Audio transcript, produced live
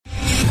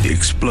the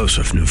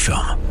explosive new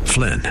film,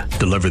 Flynn,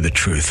 deliver the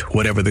truth,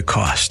 whatever the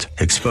cost,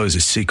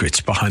 exposes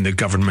secrets behind the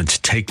government's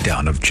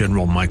takedown of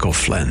General Michael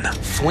Flynn.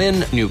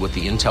 Flynn knew what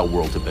the intel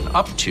world had been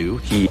up to.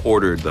 He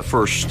ordered the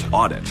first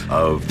audit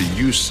of the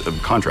use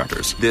of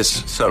contractors.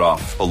 This set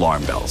off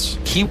alarm bells.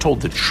 He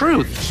told the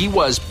truth. He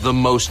was the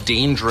most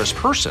dangerous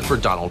person for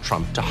Donald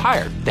Trump to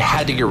hire. They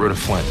had to get rid of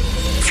Flynn.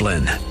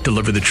 Flynn,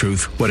 deliver the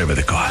truth, whatever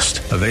the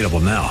cost. Available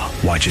now.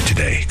 Watch it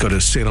today. Go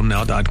to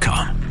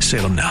salemnow.com.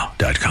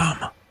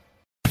 salemnow.com.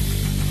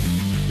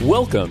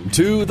 Welcome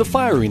to The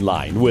Firing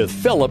Line with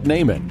Philip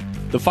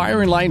Naiman. The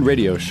Firing Line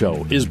radio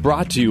show is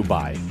brought to you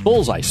by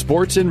Bullseye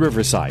Sports in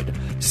Riverside,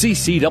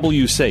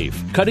 CCW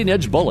Safe, Cutting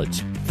Edge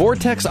Bullets,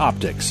 Vortex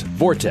Optics,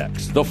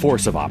 Vortex, the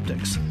force of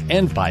optics,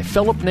 and by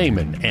Philip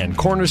Naiman and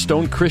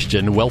Cornerstone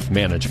Christian Wealth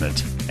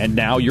Management. And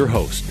now your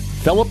host,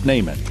 Philip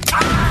Naiman.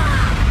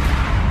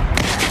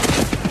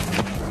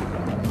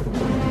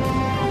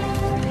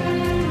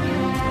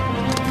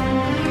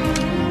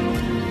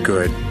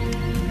 Good,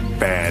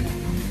 bad.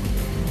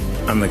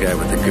 I'm the guy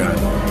with the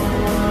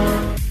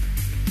gun.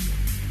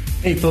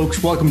 Hey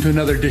folks, welcome to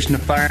another edition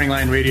of Firing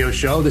Line Radio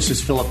Show. This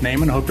is Philip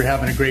Naiman. I hope you're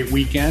having a great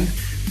weekend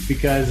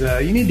because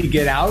you need to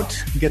get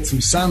out, get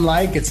some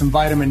sunlight, get some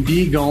vitamin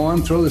D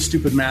going, throw the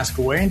stupid mask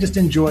away, and just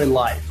enjoy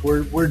life.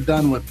 We're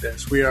done with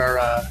this. We're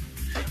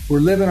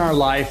living our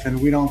life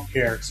and we don't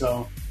care.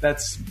 So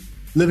that's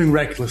living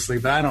recklessly.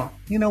 But I don't.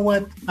 You know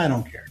what? I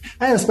don't care.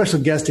 I have a special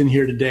guest in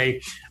here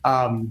today.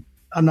 I'm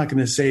not going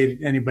to say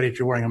to anybody if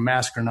you're wearing a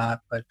mask or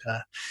not, but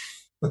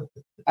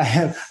I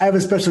have a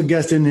special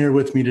guest in here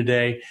with me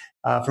today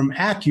from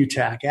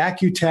Accutac.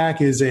 Accutac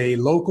is a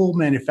local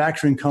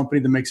manufacturing company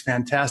that makes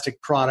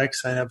fantastic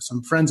products. I have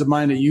some friends of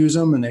mine that use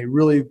them, and they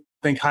really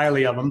think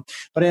highly of them.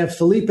 But I have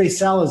Felipe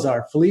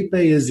Salazar. Felipe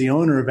is the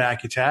owner of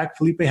Accutac.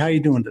 Felipe, how are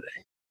you doing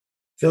today?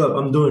 Philip,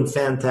 I'm doing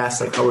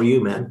fantastic. How are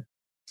you, man?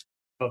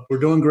 Oh, we're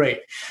doing great.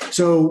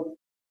 So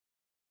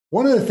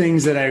one of the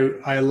things that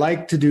I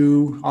like to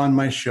do on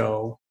my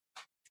show,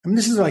 I mean,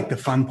 this is like the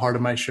fun part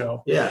of my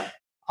show. Yeah.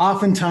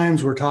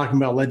 Oftentimes we're talking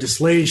about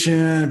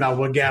legislation, about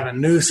what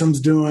Gavin Newsom's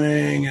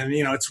doing, and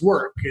it's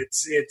work.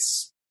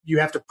 It's you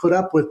have to put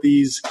up with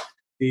these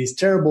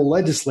terrible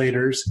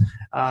legislators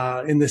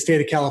in the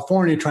state of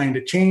California trying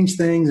to change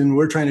things, and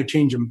we're trying to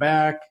change them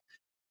back.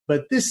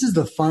 But this is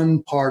the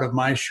fun part of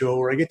my show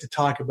where I get to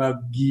talk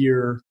about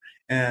gear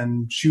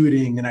and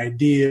shooting and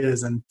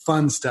ideas and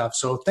fun stuff.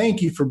 So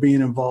thank you for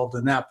being involved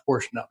in that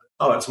portion of it.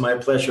 Oh, it's my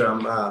pleasure.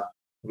 I'm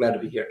glad to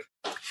be here.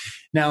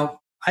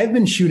 Now, I've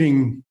been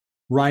shooting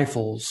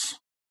rifles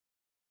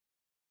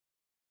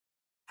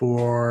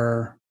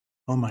for,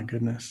 oh my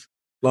goodness.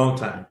 Long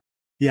time.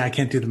 Yeah, I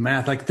can't do the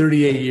math, like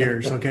 38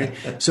 years, okay?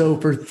 So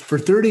for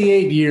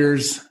 38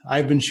 years,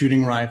 I've been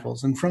shooting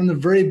rifles. And from the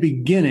very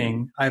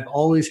beginning, I've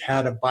always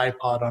had a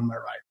bipod on my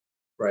rifle.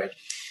 Right.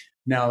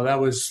 Now,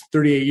 that was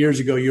 38 years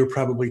ago. You were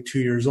probably 2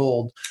 years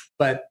old,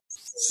 but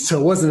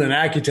so it wasn't an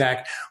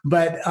Accutac.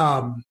 But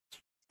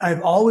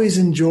I've always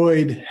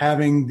enjoyed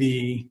having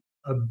the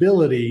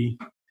ability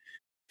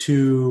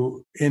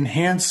to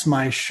enhance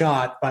my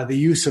shot by the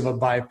use of a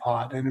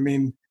bipod. And I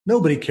mean,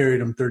 nobody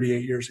carried them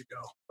 38 years ago.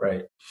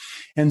 Right.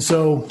 And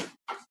so,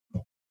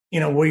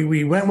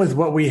 we went with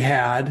what we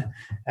had.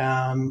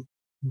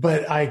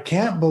 But I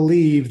can't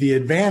believe the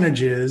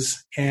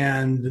advantages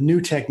and the new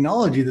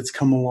technology that's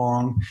come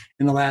along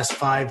in the last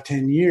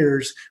 5-10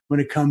 years when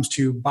it comes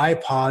to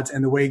bipods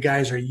and the way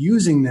guys are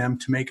using them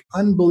to make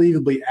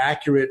unbelievably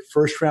accurate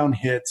first-round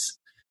hits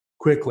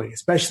quickly,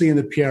 especially in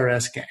the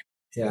PRS game.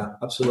 Yeah,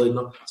 absolutely.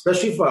 No,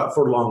 especially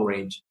for long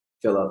range,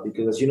 Philip,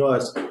 because,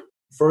 as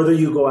further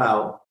you go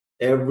out,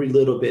 every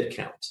little bit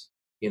counts.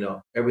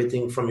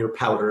 Everything from your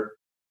powder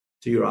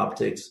to your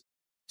optics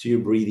to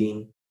your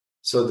breathing.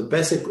 So the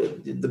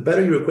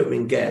better your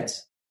equipment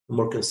gets, the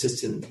more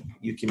consistent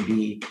you can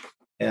be,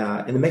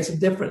 and it makes a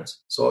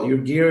difference. So your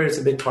gear is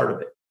a big part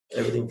of it.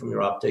 Everything from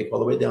your optic all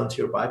the way down to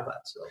your bipod.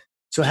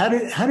 So how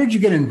did you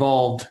get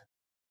involved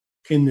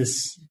in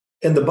this?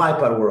 In the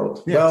bipod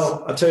world? Yes.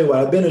 Well, I'll tell you what.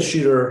 I've been a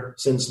shooter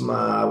since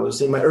I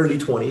was in my early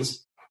 20s,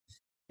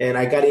 and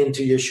I got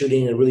into just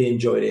shooting and really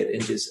enjoyed it,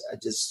 and I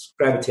just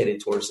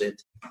gravitated towards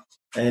it.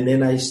 And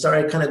then I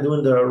started kind of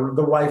doing the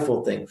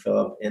rifle thing,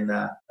 Philip, and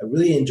I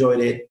really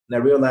enjoyed it. And I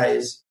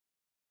realized,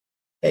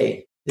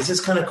 hey, this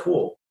is kind of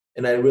cool.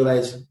 And I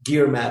realized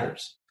gear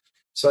matters.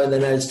 So and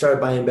then I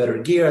started buying better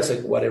gear. I was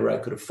like, whatever I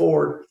could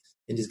afford,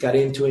 and just got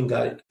into it and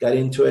got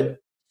into it. And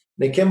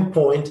there came a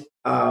point,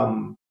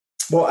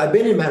 well, I've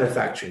been in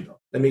manufacturing,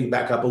 though. Let me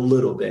back up a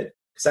little bit.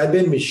 Because I've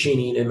been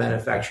machining and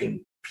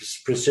manufacturing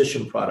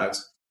precision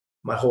products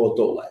my whole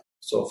adult life.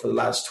 So for the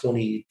last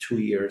 22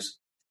 years,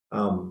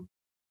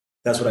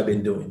 that's what I've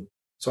been doing.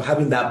 So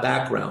having that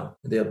background,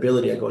 the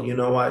ability, I go, you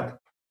know what?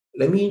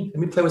 Let me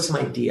play with some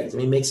ideas.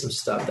 Let me make some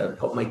stuff that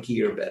help my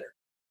gear better.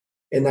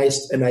 And I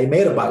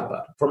made a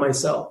bipod for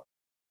myself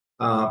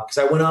because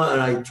I went out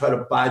and I tried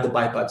to buy the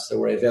bipods that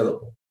were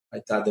available. I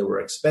thought they were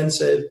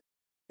expensive,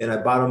 and I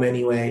bought them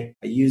anyway.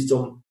 I used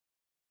them.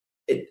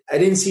 I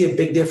didn't see a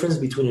big difference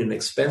between an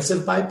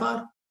expensive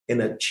bipod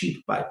and a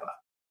cheap bipod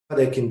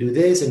that can do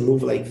this and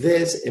move like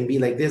this and be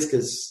like this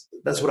because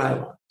that's what I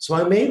want. So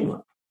I made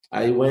one.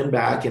 I went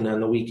back, and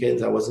on the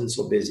weekends I wasn't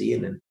so busy,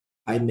 and then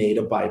I made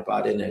a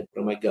bipod and I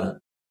put on my gun.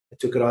 I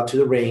took it out to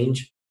the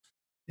range,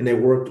 and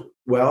it worked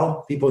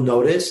well. People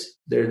noticed.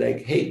 They're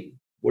like, "Hey,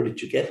 where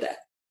did you get that?"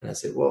 And I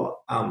said,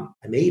 "Well, I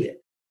made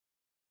it."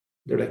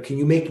 They're like, "Can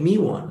you make me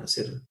one?" I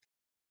said,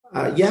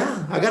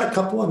 "Yeah, I got a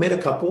couple. I made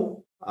a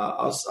couple.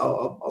 I'll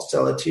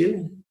sell it to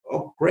you."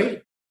 Oh,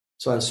 great!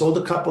 So I sold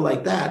a couple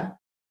like that,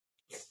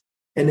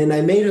 and then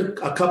I made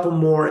a couple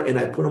more, and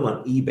I put them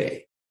on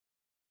eBay,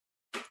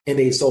 and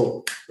they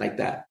sold like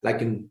that.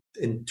 Like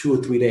in 2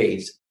 or 3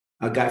 days,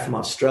 a guy from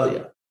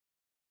Australia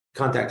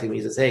contacted me.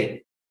 He says,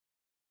 "Hey,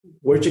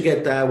 where'd you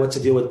get that? What's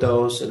the deal with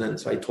those?" And then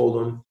so I told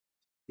him.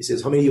 He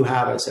says, "How many do you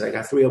have?" I said, "I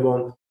got 3 of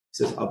them."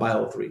 He says, "I'll buy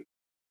all 3."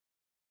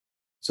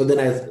 So then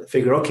I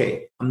figured,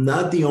 okay, I'm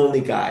not the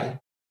only guy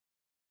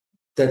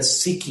that's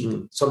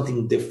seeking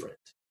something different.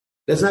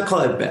 Let's not call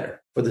it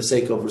better for the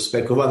sake of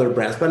respect of other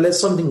brands, but let's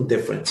something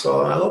different.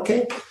 So,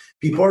 okay,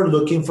 people are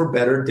looking for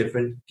better,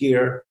 different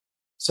gear,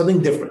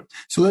 something different.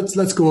 So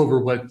let's go over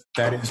what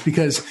that is,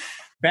 because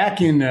back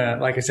in,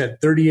 like I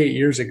said, 38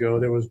 years ago,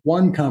 there was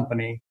one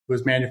company who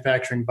was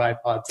manufacturing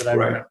bipods that I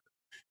remember.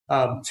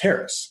 It's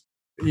Harris.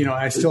 You know,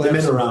 I still have.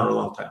 They've been around a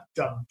long time.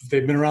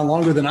 They've been around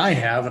longer than I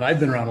have, and I've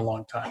been around a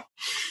long time.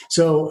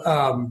 So,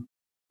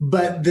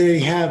 but they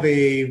have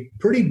a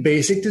pretty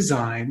basic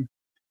design.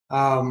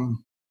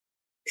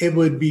 It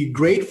would be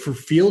great for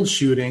field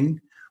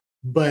shooting,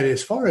 but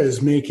as far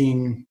as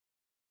making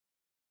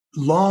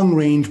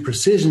long-range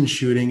precision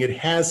shooting, it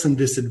has some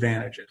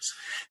disadvantages.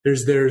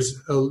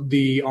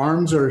 The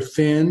arms are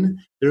thin,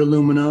 they're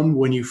aluminum.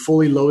 When you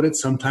fully load it,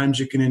 sometimes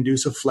you can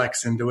induce a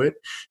flex into it.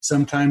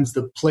 Sometimes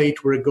the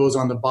plate where it goes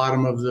on the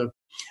bottom of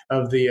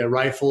the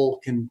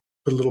rifle can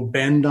put a little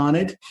bend on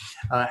it.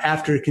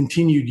 After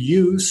continued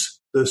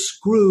use,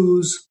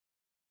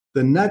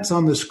 the nuts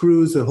on the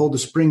screws that hold the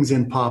springs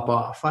in pop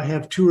off. I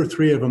have 2 or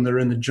 3 of them that are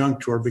in the junk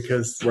drawer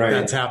because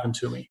that's happened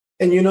to me.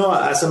 And you know,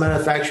 as a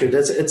manufacturer,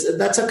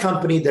 that's a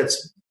company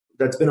that's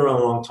been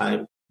around a long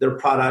time. Their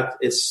product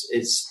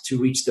is to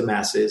reach the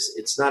masses.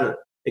 It's not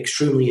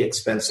extremely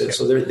expensive, okay.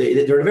 So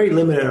they're very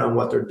limited on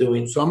what they're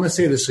doing. So I'm going to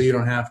say this so you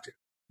don't have to.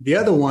 The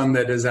other one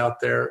that is out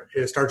there,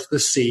 it starts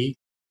with a C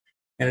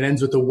and it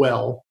ends with a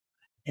well,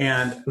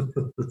 and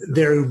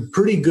they're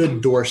pretty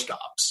good door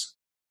stops.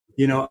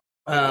 You know,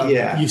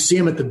 you see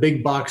them at the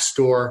big box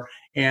store,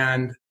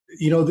 and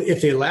you know,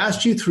 if they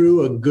last you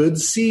through a good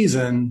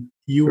season,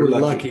 you were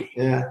lucky.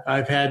 Yeah.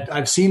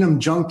 I've seen them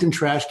junked in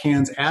trash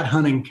cans at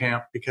hunting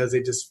camp because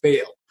they just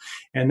fail.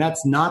 And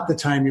that's not the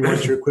time you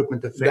want your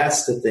equipment to fail.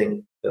 That's the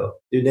thing, Bill.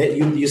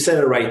 You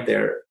said it right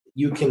there.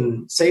 You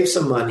can save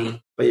some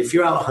money, but if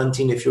you're out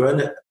hunting, if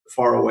you're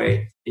far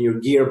away and your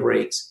gear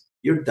breaks,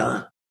 you're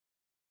done.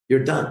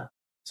 You're done.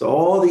 So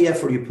all the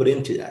effort you put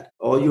into that,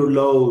 all your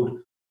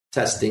load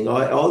testing,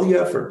 all the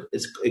effort,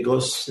 it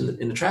goes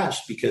in the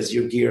trash because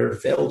your gear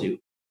failed you.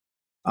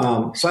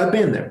 So I've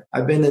been there.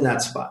 I've been in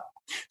that spot.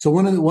 So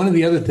one of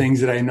the other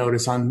things that I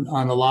notice on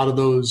a lot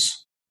of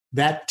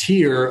that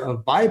tier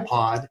of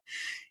bipod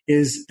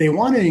is they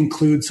want to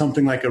include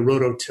something like a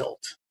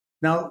rototilt.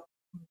 Now,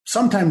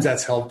 sometimes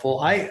that's helpful.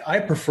 I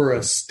prefer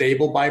a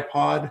stable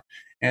bipod,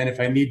 and if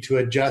I need to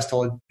adjust,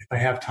 if I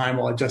have time,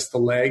 I'll adjust the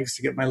legs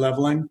to get my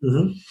leveling.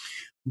 Mm-hmm.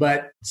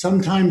 But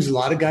sometimes a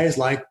lot of guys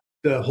like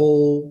the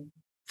whole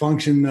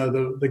function of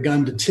the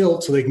gun to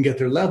tilt so they can get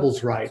their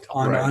levels right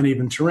on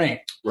uneven terrain.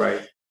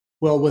 Right.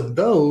 Well, with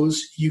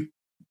those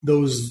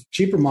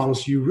cheaper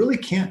models, you really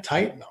can't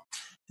tighten them.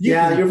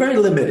 You're very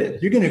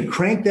limited. You're going to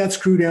crank that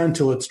screw down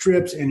until it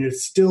strips, and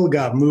it's still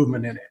got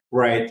movement in it.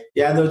 Right.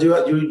 Yeah,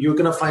 you're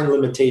going to find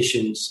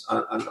limitations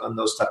on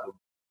those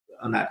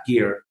on that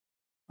gear.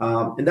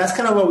 And that's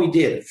kind of what we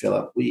did,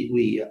 Philip.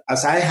 We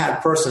as I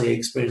had personally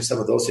experienced some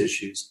of those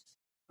issues,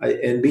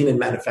 and being in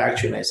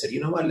manufacturing, I said, you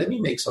know what, let me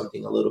make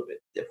something a little bit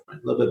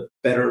different, a little bit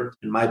better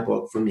in my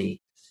book for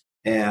me.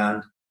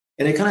 And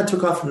it kind of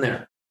took off from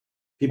there.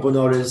 People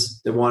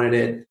noticed, they wanted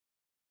it.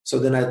 So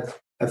then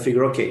I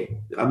figured, okay,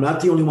 I'm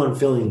not the only one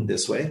feeling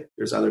this way.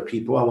 There's other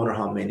people. I wonder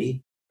how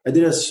many. I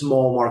did a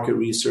small market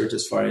research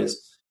as far as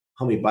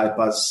how many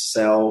bipods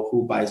sell,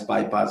 who buys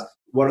bipods,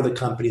 what are the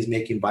companies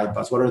making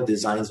bipods, what are the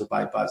designs of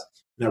bipods.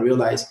 And I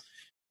realized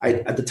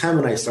at the time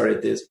when I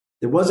started this,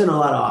 there wasn't a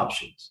lot of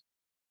options.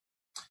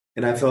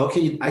 And I thought,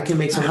 okay, I can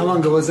make something. How long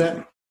ago was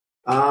that?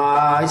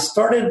 I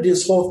started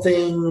this whole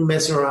thing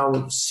messing around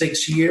with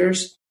 6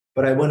 years,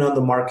 but I went on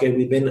the market.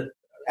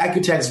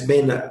 Accutech's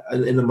been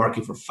in the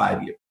market for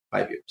 5 years.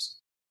 5 years.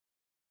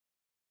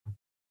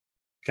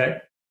 Okay.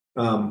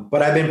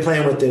 But I've been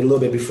playing with it a little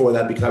bit before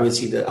that because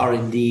obviously the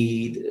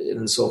R&D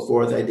and so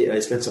forth. I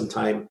spent some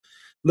time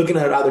looking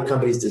at other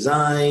companies'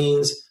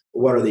 designs.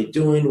 What are they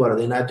doing? What are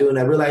they not doing?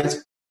 I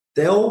realized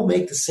they all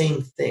make the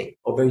same thing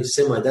or very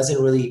similar. It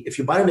doesn't really, if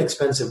you buy an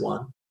expensive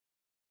one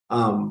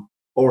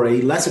or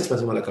a less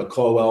expensive one like a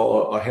Colwell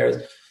or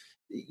Harris,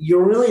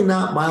 you're really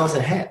not miles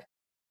ahead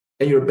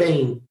and you're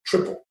paying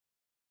triple.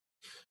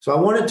 So I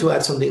wanted to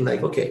add something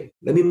like, okay,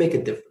 let me make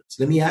a difference.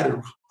 Let me add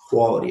a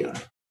quality on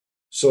it.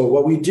 So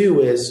what we do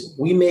is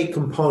we make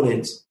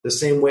components the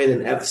same way that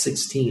an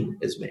F-16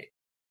 is made.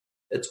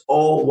 It's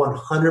all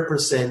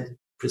 100%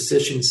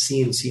 precision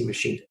CNC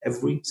machined,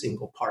 every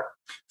single part.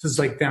 So it's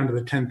like down to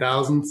the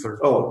 10,000th?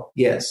 Oh,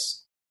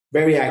 yes.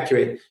 Very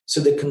accurate. So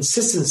the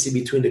consistency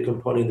between the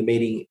component and the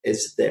mating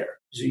is there.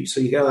 So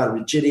you get a lot of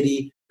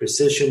rigidity,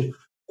 precision,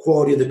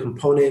 quality of the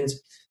components.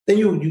 Then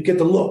you get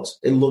the looks.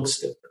 It looks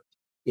different.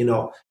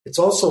 It's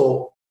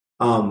also,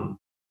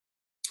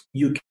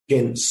 you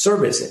can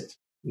service it.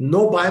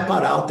 No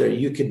bipod out there,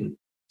 you can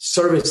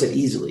service it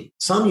easily.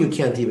 Some you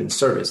can't even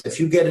service. If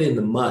you get it in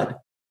the mud,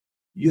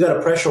 you got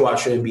to pressure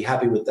wash it and be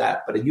happy with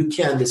that. But you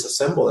can't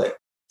disassemble it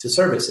to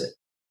service it.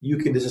 You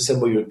can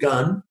disassemble your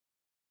gun,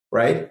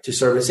 right, to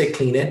service it,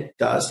 clean it,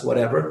 dust,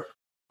 whatever.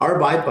 Our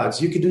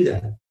bipods, you can do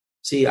that.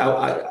 See,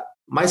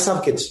 my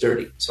stuff gets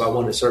dirty, so I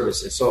want to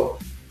service it. So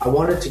I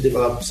wanted to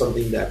develop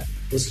something that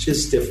was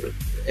just different.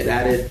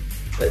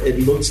 It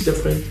looks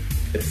different.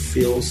 It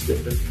feels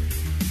different.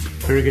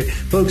 Very good.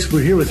 Folks,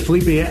 we're here with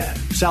Felipe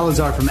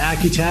Salazar from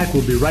Accutac.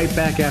 We'll be right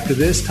back after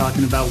this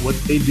talking about what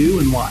they do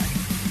and why.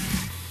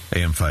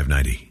 AM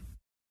 590,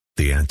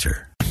 The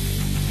Answer.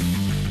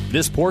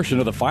 This portion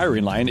of the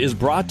firing line is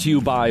brought to you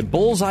by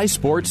Bullseye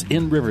Sports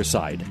in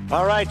Riverside.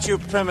 All right, you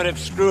primitive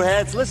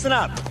screwheads, listen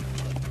up.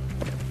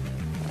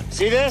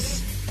 See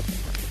this?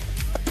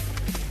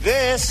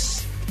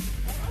 This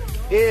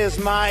is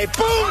my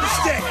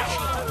boomstick!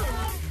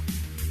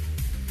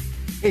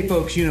 Hey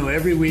folks,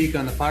 every week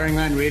on the Firing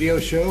Line Radio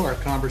Show, our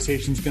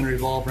conversation is going to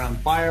revolve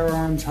around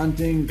firearms,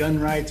 hunting, gun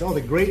rights, all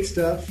the great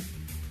stuff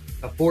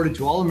afforded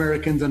to all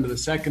Americans under the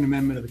Second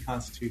Amendment of the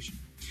Constitution.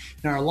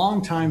 And our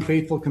longtime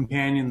faithful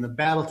companion in the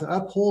battle to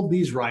uphold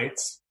these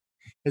rights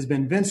has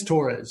been Vince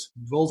Torres,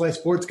 Bullseye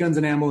Sports Guns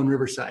and Ammo in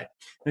Riverside.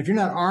 And if you're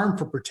not armed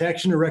for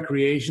protection or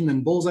recreation, then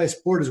Bullseye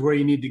Sport is where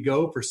you need to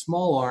go for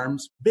small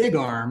arms, big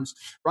arms,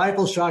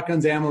 rifles,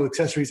 shotguns, ammo,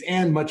 accessories,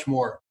 and much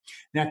more.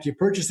 And after you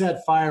purchase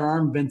that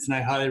firearm, Vince and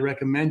I highly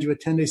recommend you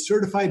attend a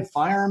certified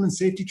firearm and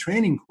safety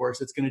training course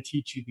that's going to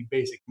teach you the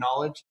basic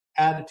knowledge,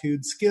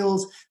 attitudes,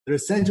 skills that are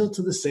essential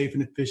to the safe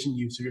and efficient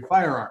use of your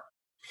firearm.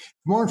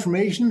 For more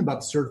information about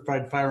the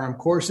certified firearm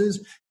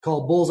courses,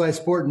 call Bullseye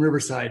Sport in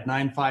Riverside,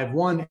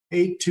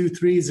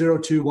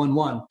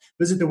 951-823-0211.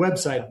 Visit the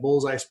website,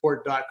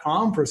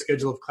 bullseyesport.com, for a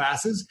schedule of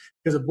classes.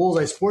 Because at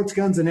Bullseye Sports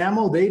Guns and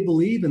Ammo, they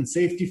believe in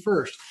safety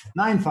first.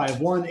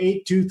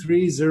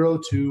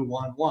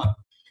 951-823-0211.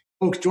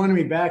 Folks, joining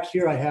me back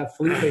here, I have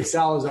Felipe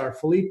Salazar.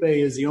 Felipe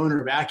is the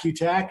owner of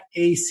Accutac,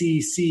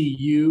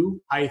 ACCU-TAC.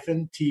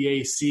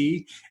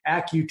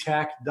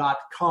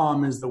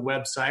 Accutac.com is the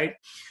website.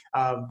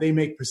 They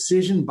make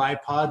precision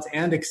bipods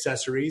and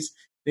accessories.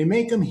 They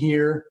make them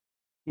here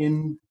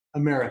in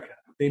America.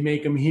 They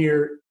make them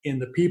here in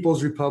the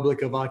People's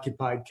Republic of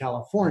Occupied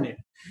California.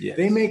 Yes.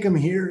 They make them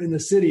here in the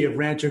city of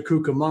Rancho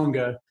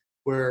Cucamonga,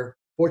 where,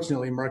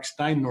 fortunately, Mark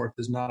Steinnorth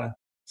is not a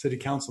city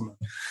councilman.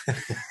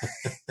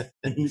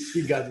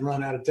 He got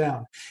run out of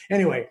town.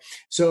 Anyway,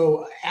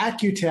 so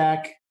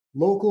Accutac,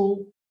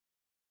 local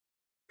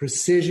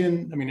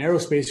precision,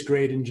 aerospace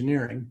grade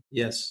engineering.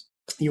 Yes.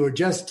 You were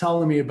just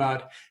telling me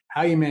about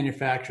how you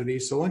manufacture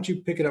these. So why don't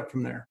you pick it up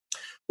from there?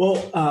 Well,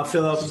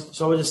 Philip,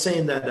 so I was just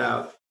saying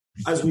that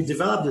as we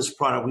developed this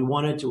product, we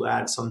wanted to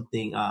add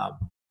something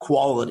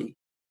quality.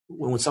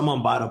 When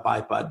someone bought a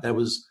bipod,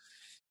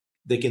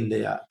 they can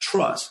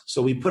trust.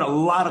 So we put a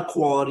lot of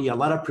quality, a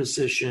lot of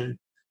precision,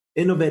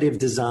 innovative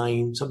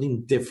design,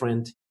 something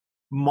different,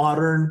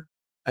 modern.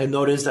 I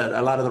noticed that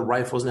a lot of the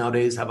rifles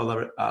nowadays have a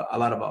lot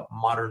of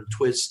modern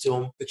twist to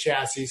them. The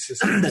chassis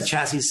systems. The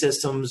chassis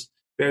systems,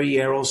 very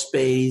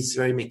aerospace,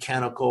 very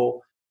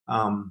mechanical.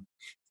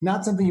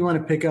 Not something you want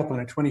to pick up on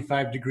a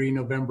 25-degree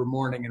November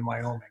morning in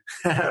Wyoming.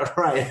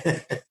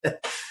 Right.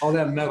 All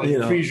that metal,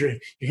 your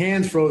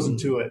hands frozen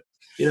to it.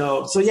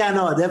 So it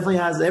definitely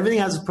everything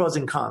has its pros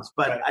and cons.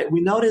 But right. We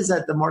noticed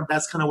that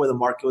that's kind of where the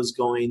market was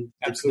going.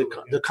 Absolutely.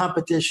 The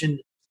competition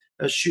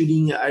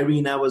shooting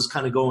arena was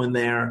kind of going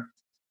there.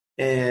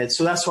 And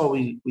so that's what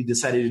we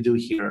decided to do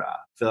here,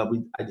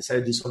 Philip. I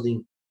decided to do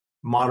something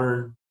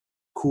modern,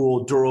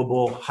 cool,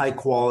 durable, high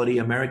quality,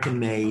 American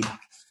made.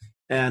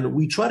 And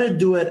we try to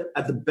do it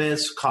at the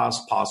best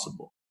cost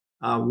possible.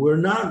 We're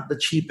not the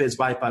cheapest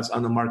bipods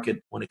on the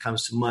market when it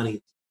comes to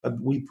money, but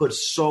we put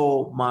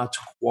so much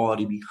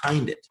quality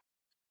behind it.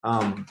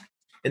 And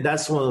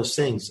that's one of those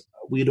things.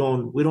 We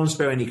don't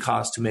spare any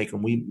cost to make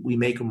them. We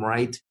make them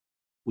right.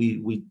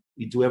 We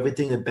do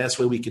everything the best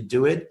way we could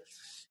do it.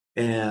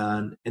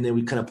 And then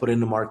we kind of put it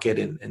in the market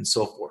and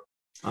so forth.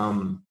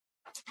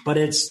 But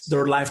it's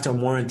their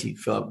lifetime warranty,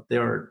 Philip.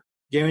 They're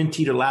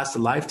guaranteed to last a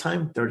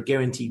lifetime. They're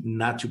guaranteed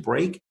not to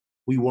break.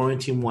 We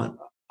warranty them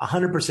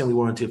 100%. We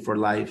warranty it for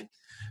life.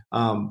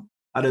 Out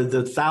of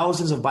the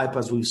thousands of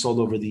bipods we've sold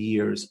over the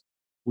years,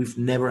 we've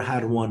never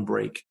had one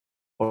break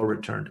or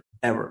returned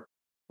ever.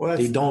 Well,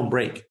 they don't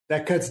break.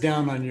 That cuts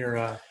down on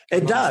your.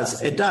 It does.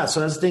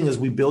 So that's the thing is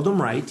we build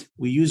them right.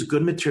 We use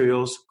good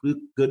materials,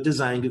 good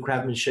design, good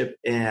craftsmanship,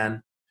 and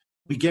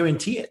we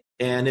guarantee it.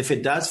 And if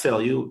it does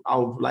fail you,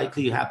 I'll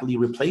likely happily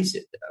replace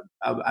it.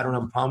 I don't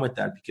have a problem with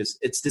that because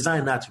it's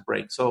designed not to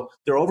break. So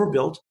they're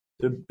overbuilt.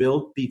 They're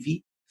built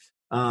beefy.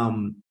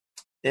 And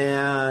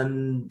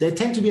they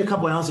tend to be a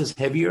couple ounces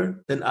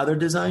heavier than other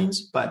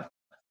designs, but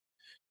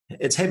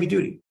it's heavy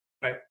duty.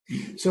 Right.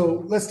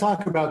 So let's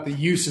talk about the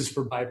uses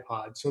for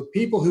bipod. So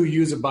people who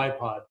use a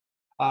bipod,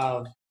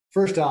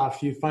 first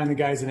off, you find the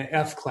guys in an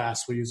F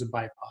class will use a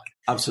bipod.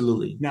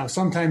 Absolutely. Now,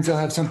 sometimes they'll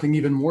have something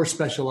even more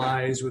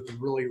specialized with a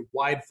really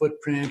wide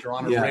footprint or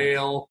on a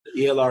rail.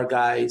 The ELR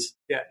guys.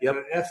 Yeah.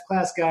 Yep. F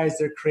class guys,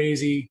 they're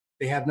crazy.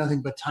 They have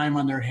nothing but time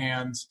on their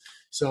hands.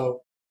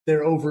 So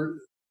they're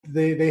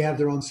they have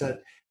their own set.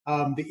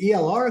 The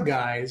ELR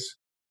guys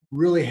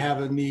really have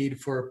a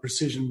need for a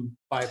precision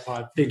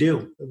bipod. They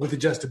do. With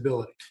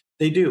adjustability.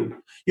 They do.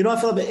 You know,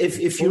 I feel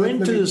if you're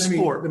into the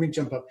sport. Let me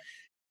jump up.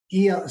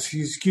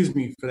 Excuse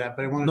me for that,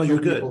 but I want to tell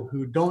people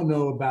who don't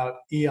know about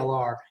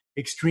ELR,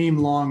 extreme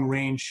long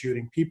range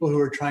shooting, people who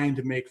are trying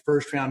to make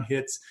first round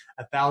hits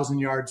 1,000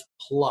 yards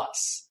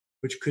plus,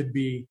 which could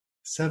be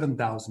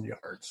 7,000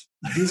 yards.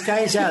 These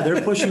guys,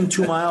 they're pushing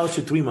 2 miles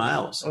to 3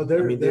 miles. Oh,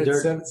 they're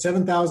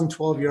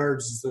 7,012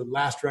 yards is the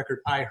last record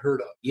I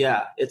heard of.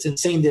 Yeah, it's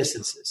insane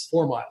distances.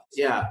 4 miles.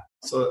 Yeah,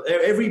 so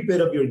every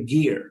bit of your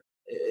gear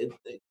it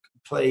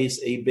plays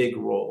a big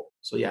role.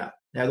 So yeah,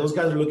 those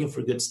guys are looking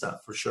for good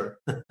stuff for sure.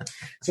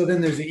 So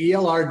then there's the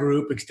ELR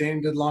group,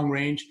 extended long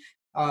range.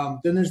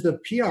 Then there's the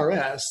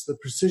PRS, the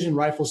Precision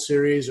Rifle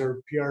Series,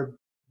 or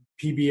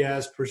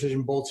PBS,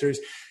 Precision Bolt Series.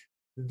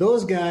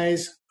 Those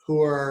guys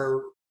who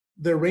are,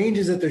 their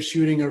ranges that they're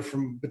shooting are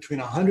from between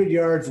 100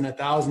 yards and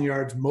 1,000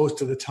 yards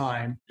most of the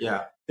time.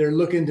 Yeah. They're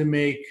looking to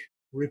make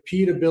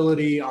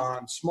repeatability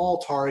on small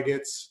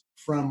targets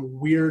from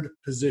weird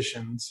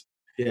positions.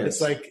 Yes.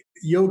 It's like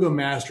yoga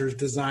masters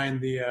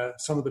designed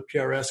some of the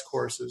PRS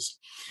courses.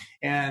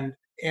 And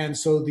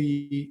so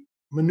the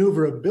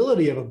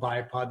maneuverability of a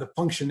bipod, the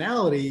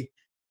functionality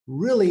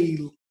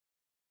really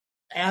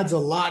adds a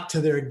lot to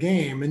their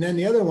game. And then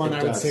the other one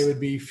I would say would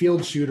be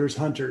field shooters,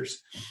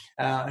 hunters,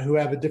 who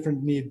have a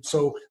different need.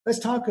 So let's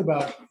talk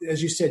about,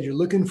 as you said, you're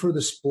looking for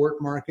the sport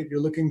market.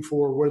 You're looking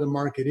for where the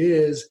market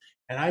is.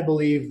 And I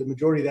believe the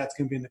majority of that's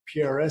going to be in the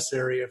PRS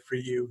area for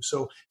you.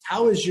 So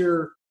how is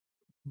your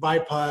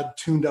bipod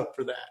tuned up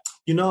for that?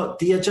 You know,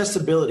 the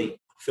adjustability,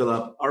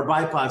 Philip, our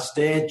bipods,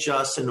 they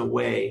adjust in a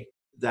way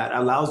that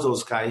allows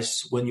those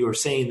guys, when you're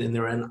saying, and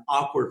they're in an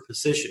awkward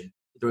position,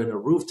 they're in a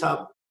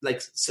rooftop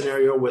like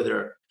scenario where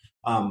they're,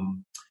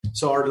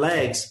 so our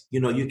legs, you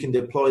know, you can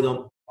deploy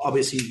them.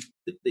 Obviously,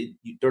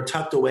 they're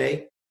tucked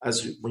away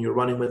when you're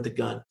running with the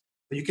gun,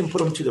 but you can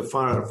put them to the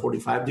front at a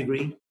 45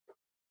 degree.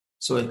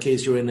 So in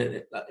case you're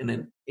in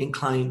an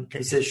inclined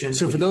position.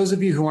 So for those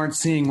of you who aren't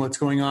seeing what's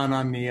going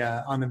on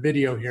the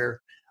video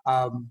here,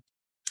 let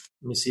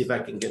me see if I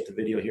can get the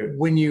video here.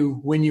 When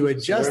you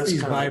adjust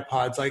these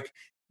bipods, like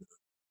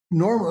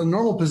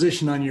normal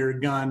position on your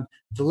gun,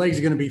 the legs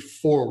are going to be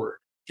forward.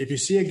 If you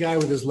see a guy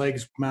with his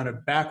legs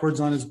mounted backwards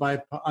on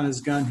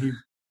his gun,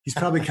 he's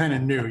probably kind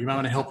of new. You might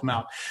want to help him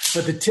out.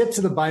 But the tips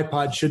of the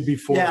bipod should be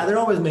forward. Yeah, they're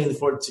always mainly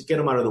forward to get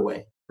them out of the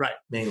way. Right.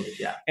 Mainly,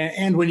 yeah.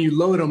 And when you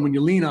load them, when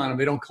you lean on them,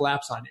 they don't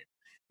collapse on you.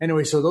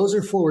 Anyway, so those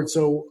are forward.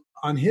 So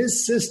on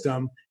his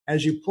system,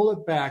 as you pull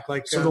it back,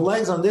 like so the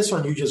legs on this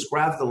one, you just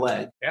grab the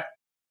leg. Yeah.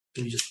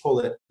 And you just pull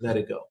it, let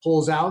it go.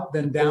 Pulls out,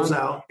 then down. Pulls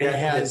out. It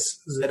has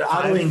it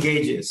auto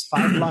engages.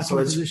 5 locking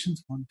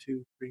positions. 1,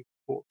 2, 3,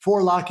 4.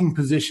 4 locking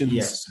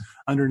positions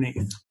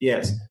underneath.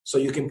 Yes. So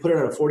you can put it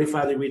at a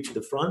 45 degree to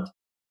the front.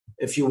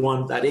 If you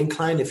want that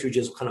incline, if you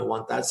just kind of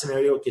want that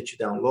scenario, get you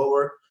down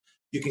lower.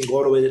 You can go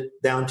all the way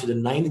down to the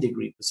 90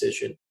 degree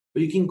position,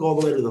 but you can go all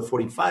the way to the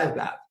 45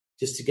 back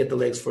just to get the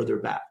legs further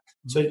back.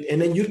 So,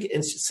 and then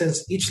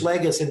since each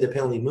leg is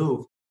independently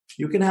moved,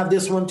 you can have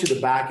this one to the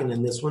back and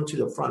then this one to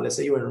the front. Let's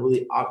say you're in a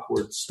really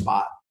awkward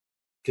spot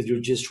because you're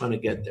just trying to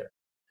get there.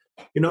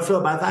 You know,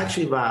 Philip, I've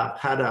actually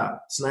had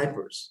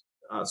snipers,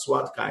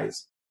 SWAT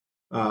guys,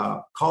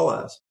 call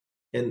us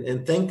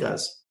and thank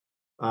us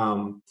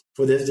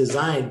for this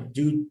design,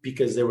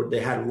 because they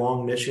had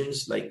long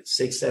missions, like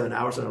 6-7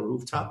 hours on a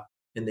rooftop,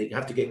 and they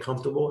have to get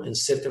comfortable and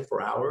sit there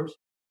for hours.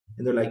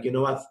 And they're like, you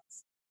know what?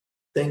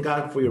 Thank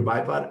God for your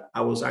bipod.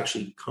 I was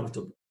actually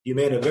comfortable. You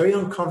made a very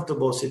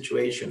uncomfortable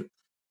situation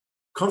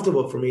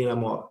comfortable for me, and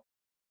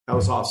that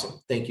was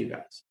awesome. Thank you,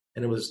 guys.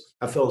 And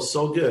I felt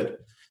so good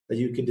that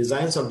you could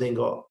design something and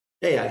go,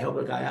 hey, I helped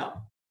a guy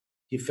out.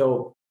 He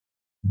felt,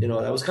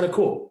 that was kind of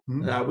cool.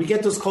 Mm-hmm. We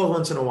get those calls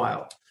once in a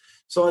while.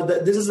 So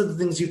this is the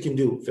things you can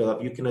do,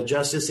 Philip. You can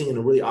adjust this thing in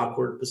a really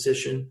awkward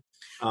position.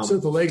 So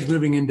the legs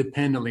moving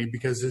independently,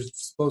 because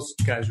most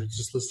guys are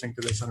just listening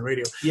to this on the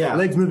radio. Yeah.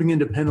 Legs moving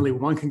independently.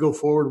 One can go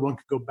forward, one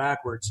can go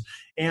backwards.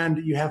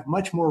 And you have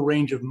much more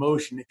range of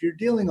motion. If you're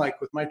dealing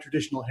like with my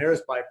traditional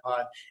Harris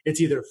bipod,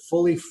 it's either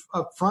fully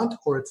up front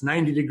or it's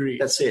 90 degrees.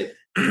 That's it.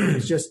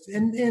 It's just,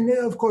 and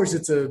of course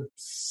it's a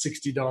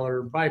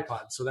 $60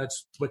 bipod. So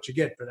that's what you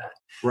get for that.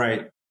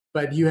 Right.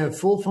 But you have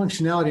full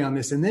functionality on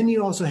this. And then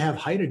you also have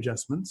height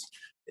adjustments.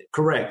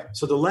 Correct.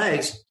 So the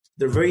legs,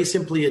 they're very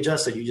simply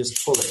adjusted. You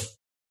just pull it.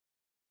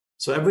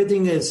 So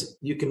everything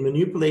you can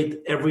manipulate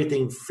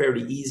everything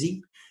fairly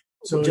easy.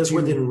 So just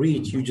within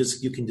reach, you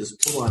can just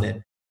pull on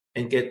it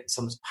and get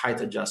some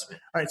height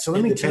adjustment. All right. So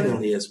let me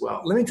tell you as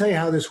well. Let me tell you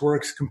how this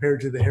works compared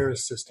to the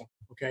Harris system.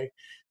 Okay.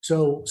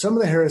 So some of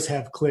the Harris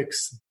have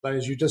clicks, but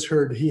as you just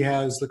heard, he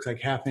looks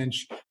like half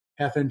inch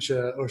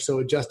or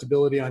so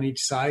adjustability on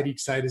each side.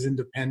 Each side is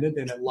independent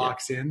and it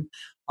locks in.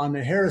 On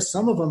the Harris,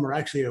 some of them are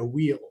actually a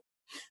wheel.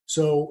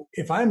 So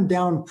if I'm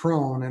down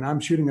prone and I'm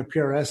shooting a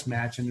PRS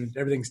match and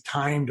everything's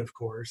timed, of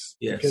course,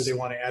 because they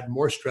want to add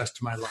more stress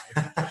to my life.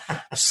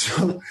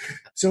 So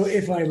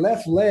if my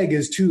left leg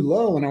is too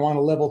low and I want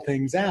to level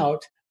things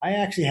out, I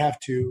actually have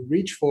to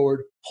reach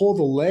forward, pull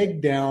the leg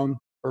down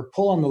or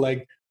pull on the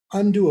leg,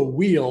 undo a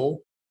wheel,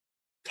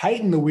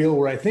 tighten the wheel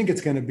where I think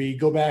it's going to be,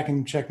 go back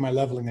and check my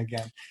leveling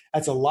again.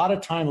 That's a lot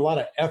of time, a lot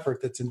of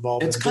effort that's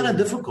involved. It's kind of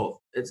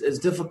difficult. It's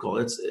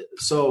difficult.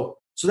 So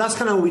that's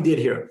kind of what we did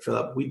here,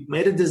 Philip. We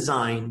made a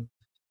design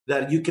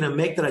that you can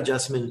make that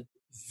adjustment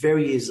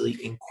very easily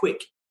and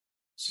quick.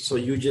 So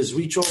you just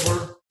reach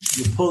over,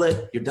 you pull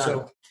it, you're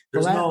done.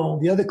 So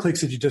the other clicks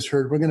that you just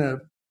heard, we're going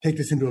to take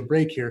this into a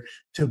break here.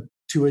 To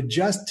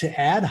adjust to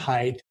add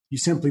height, you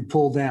simply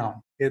pull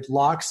down. It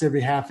locks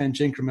every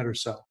half-inch increment or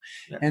so.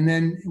 Yeah. And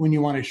then when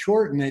you want to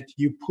shorten it,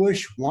 you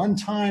push one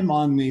time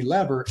on the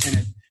lever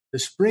and the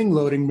spring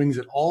loading brings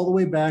it all the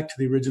way back to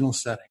the original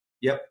setting.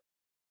 Yep.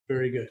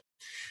 Very good.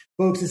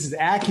 Folks, this is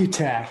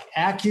Accutac,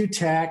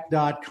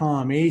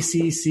 accutac.com,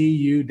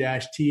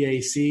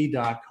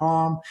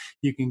 accu-tac.com.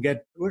 You can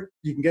get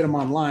them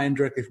online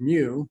directly from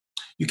you.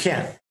 You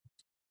can.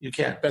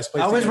 Best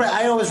place.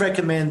 I always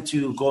recommend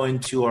to go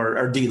into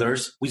our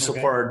dealers. We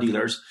support our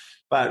dealers,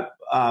 but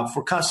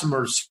for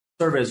customer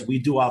service, we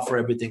do offer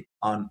everything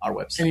on our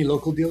website. Any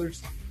local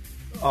dealers?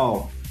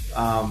 Oh,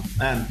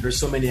 man, there's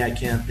so many I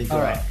can't think of.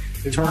 All right.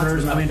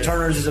 Turner's.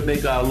 Turner's is a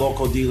big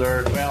local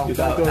dealer. Well, you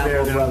got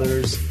Apple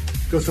Brothers.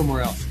 Go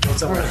somewhere else. Folks,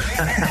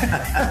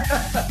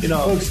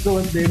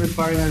 Philip Naiman,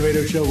 Firing Line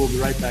Radio Show. We'll be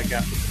right back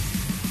after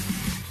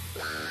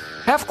this.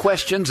 Have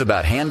questions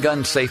about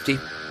handgun safety,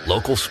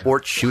 local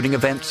sports shooting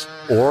events,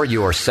 or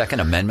your Second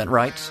Amendment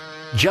rights?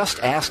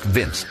 Just ask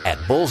Vince at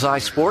Bullseye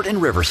Sport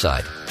in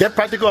Riverside. Get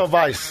practical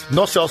advice,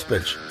 no sales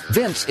pitch.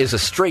 Vince is a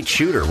straight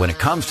shooter when it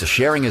comes to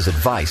sharing his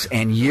advice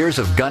and years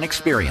of gun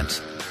experience.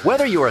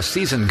 Whether you're a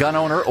seasoned gun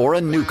owner or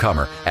a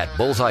newcomer, at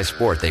Bullseye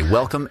Sport they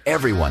welcome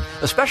everyone,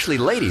 especially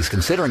ladies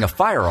considering a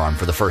firearm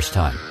for the first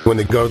time. When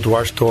they go to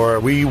our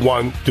store, we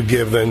want to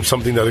give them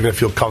something that they're going to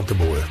feel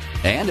comfortable with.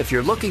 And if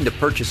you're looking to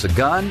purchase a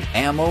gun,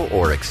 ammo,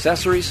 or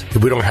accessories, if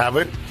we don't have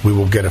it, we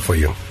will get it for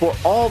you. For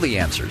all the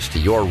answers to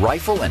your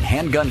rifle and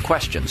handgun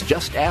questions,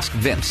 just ask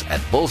Vince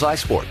at Bullseye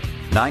Sport.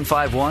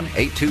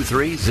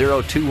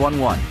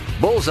 951-823-0211.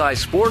 Bullseye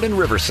Sport in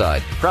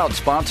Riverside, proud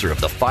sponsor of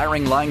the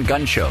Firing Line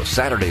Gun Show,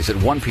 Saturdays at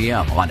 1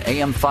 p.m. on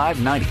AM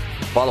 590.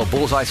 Follow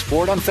Bullseye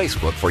Sport on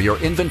Facebook for your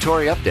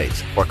inventory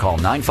updates or call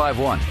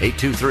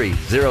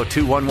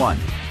 951-823-0211.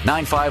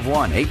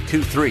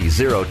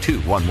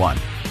 951-823-0211.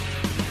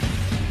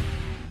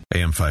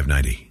 AM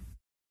 590,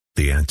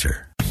 The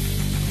Answer.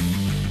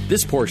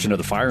 This portion of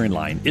the Firing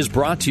Line is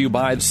brought to you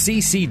by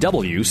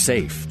CCW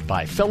Safe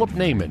by Philip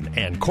Naiman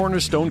and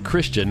Cornerstone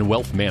Christian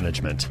Wealth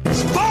Management.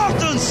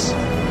 Spartans,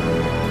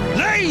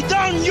 lay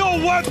down your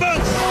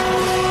weapons!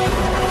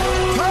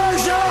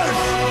 Persians,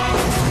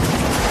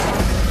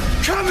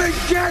 come and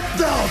get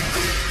them!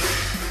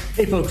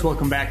 Hey folks,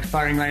 welcome back to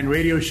Firing Line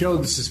Radio Show.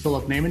 This is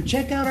Philip Naiman.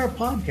 Check out our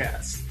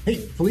podcast. Hey,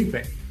 Felipe.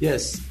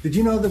 Yes. Did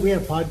you know that we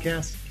have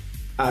podcasts?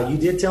 You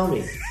did tell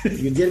me.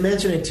 You did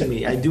mention it to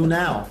me. I do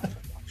now.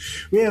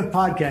 We have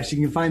podcasts.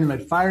 You can find them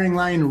at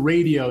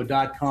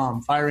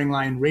firinglineradio.com,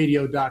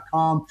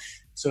 firinglineradio.com.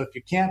 So if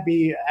you can't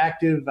be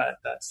active at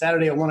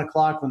Saturday at 1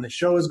 o'clock when the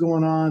show is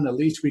going on, at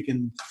least we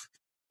can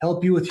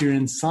help you with your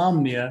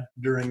insomnia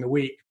during the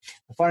week.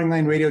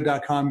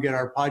 Firinglineradio.com, get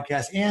our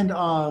podcast, and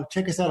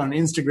check us out on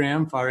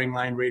Instagram, Firing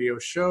Line Radio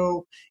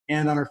Show,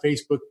 and on our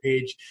Facebook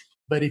page.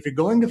 But if you're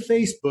going to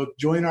Facebook,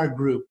 join our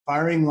group,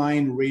 Firing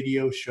Line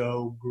Radio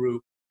Show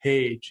group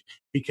page,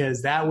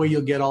 because that way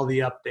you'll get all the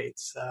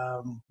updates.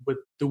 With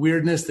the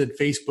weirdness that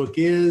Facebook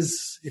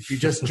is, if you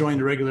just join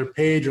the regular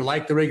page or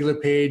like the regular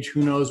page,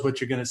 who knows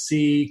what you're going to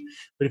see.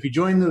 But if you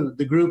join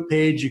the group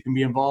page, you can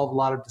be involved in a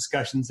lot of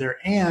discussions there.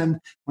 And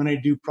when I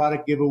do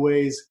product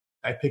giveaways,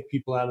 I pick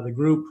people out of the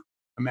group.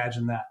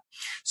 Imagine that.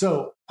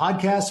 So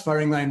podcast,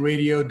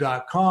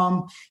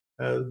 firinglineradio.com,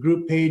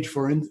 group page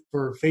for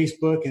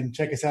Facebook, and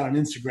check us out on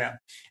Instagram.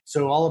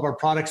 So all of our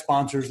product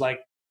sponsors like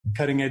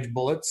Cutting Edge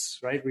Bullets,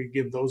 right? We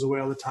give those away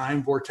all the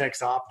time.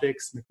 Vortex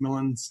Optics,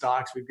 Macmillan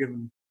stocks. We've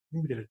given, I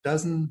think we did a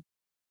dozen.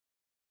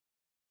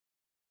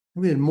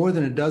 We had more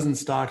than a dozen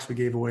stocks we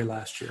gave away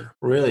last year.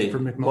 Really? For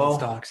Macmillan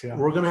stocks, yeah.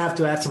 We're going to have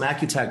to add some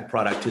Accutac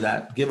product to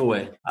that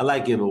giveaway. I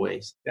like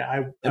giveaways.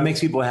 Yeah, it makes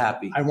people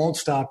happy. I won't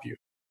stop you.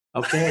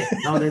 Okay.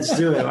 No, let's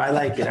do it. I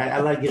like it. I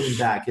like giving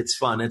back. It's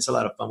fun. It's a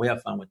lot of fun. We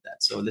have fun with that.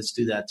 So let's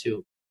do that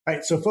too. All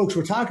right, so folks,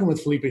 we're talking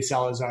with Felipe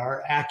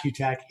Salazar,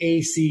 Accutac,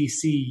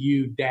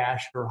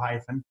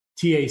 ACCU-hyphen,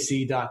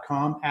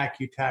 tac.com,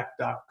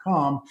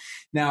 accutac.com.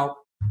 Now,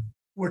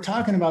 we're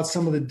talking about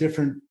some of the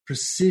different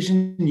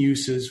precision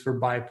uses for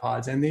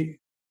bipods. And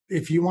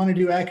if you want to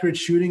do accurate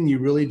shooting, you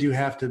really do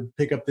have to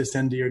pick up this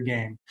end of your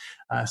game.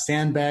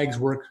 Sandbags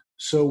work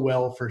so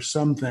well for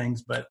some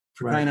things, but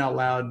for crying out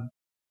loud,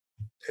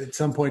 at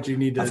some point you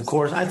need to. Of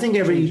course, I think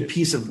every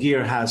piece of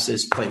gear has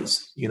its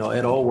place.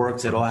 It all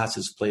works. It all has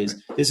its place.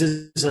 This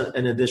is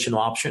an additional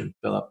option,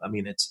 Philip. I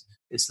mean,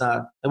 it's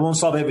not. It won't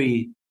solve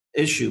every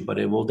issue, but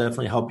it will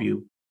definitely help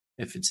you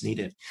if it's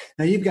needed.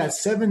 Now you've got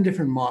 7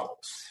 different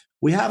models.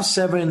 We have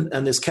 7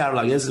 in this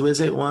catalog. Is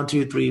it 1,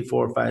 2, 3,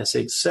 4, 5,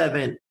 6,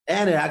 7,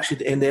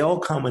 and they all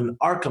come in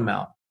arc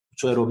amount,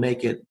 so it'll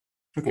make it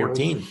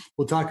 14.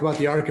 We'll talk about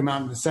the arc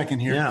amount in a second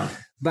here. Yeah.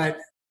 But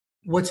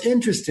what's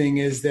interesting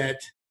is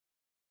that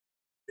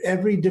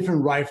every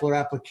different rifle or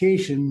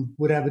application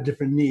would have a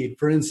different need.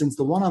 For instance,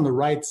 the one on the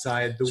right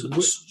side.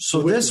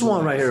 So this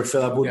one right here,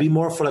 Philip, would be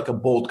more for like a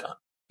bolt gun,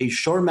 a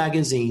short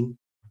magazine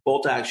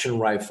bolt action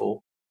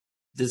rifle.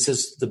 This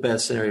is the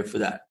best scenario for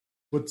that.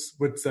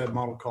 What's that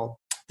model called?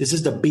 This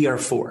is the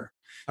BR4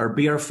 or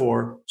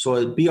BR4. So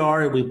a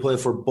BR, we play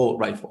for bolt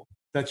rifle.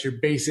 That's your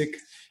basic.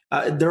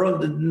 They're all,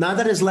 not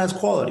that it's less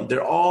quality.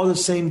 They're all the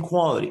same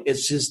quality.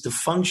 It's just the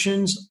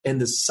functions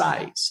and the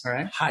size,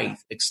 height,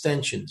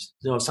 extensions.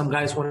 Some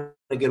guys want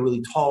to get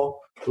really tall,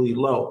 really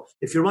low.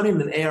 If you're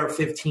running an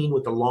AR-15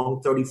 with a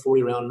long 30,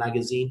 40 round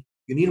magazine,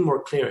 you need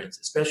more clearance,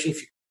 especially if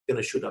you're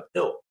going to shoot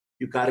uphill.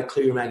 You got to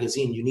clear your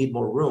magazine. You need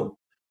more room.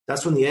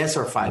 That's when the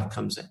SR5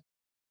 comes in.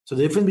 So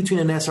the difference between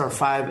an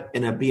SR5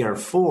 and a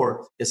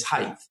BR4 is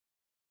height.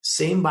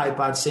 Same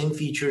bipod, same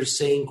features,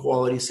 same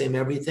quality, same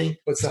everything.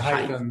 What's the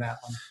height on that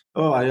one?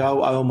 Oh, I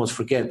almost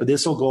forget, but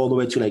this will go all the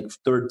way to like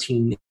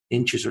 13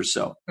 inches or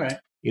so. Right.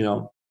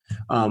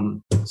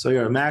 So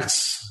here,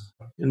 Max,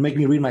 and make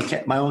me read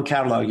my own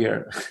catalog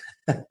here.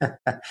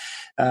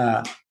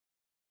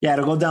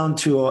 It'll go down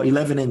to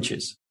 11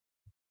 inches.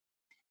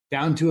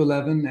 Down to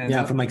 11?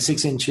 And from like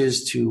 6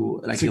 inches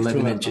to like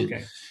 11 inches.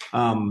 Okay.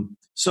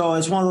 So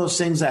it's one of those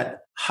things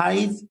that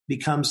height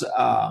becomes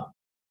a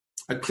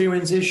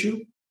clearance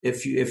issue.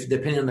 If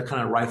depending on the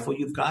kind of rifle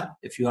you've got,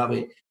 if you have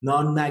a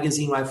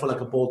non-magazine rifle like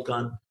a bolt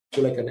gun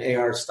to like an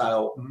AR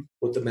style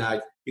with the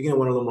mag, you're going to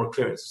want a little more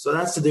clearance. So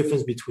that's the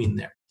difference between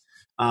there.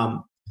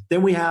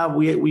 Then we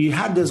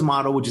had this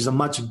model, which is a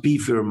much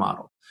beefier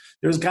model.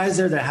 There's guys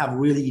there that have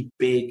really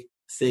big,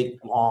 thick,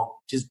 long,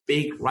 just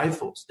big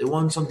rifles. They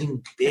want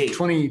something big.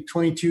 20,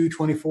 22,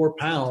 24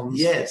 pounds.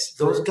 Yes.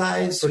 Those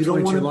guys, you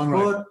don't want to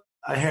put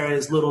a hair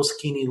as little,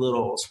 skinny,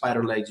 little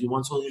spider legs. You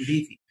want something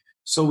beefy.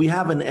 So we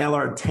have an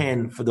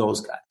LR10 for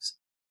those guys.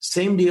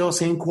 Same deal,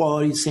 same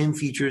quality, same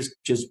features,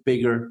 just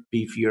bigger,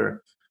 beefier.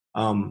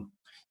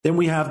 Then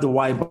we have the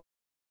wide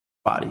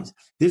bodies.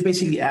 This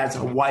basically adds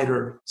a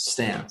wider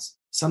stance.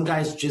 Some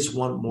guys just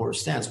want more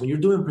stance. When you're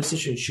doing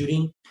precision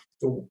shooting,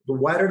 the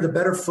wider, the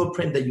better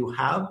footprint that you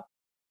have,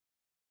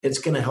 it's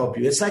going to help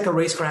you. It's like a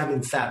race car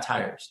having fat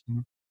tires.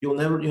 Mm-hmm. You'll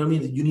never,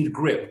 you need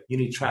grip, you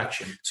need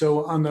traction.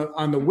 So on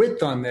the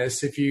width on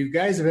this, if you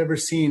guys have ever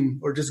seen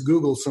or just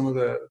Google some of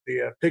the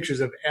pictures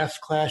of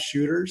F-class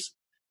shooters,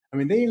 I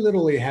mean, they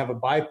literally have a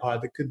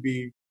bipod that could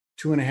be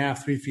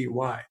 2.5, 3 feet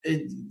wide.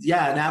 An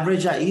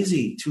average,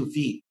 easy 2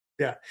 feet.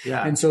 Yeah.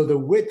 And so the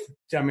width,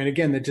 I mean,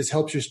 again, that just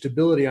helps your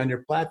stability on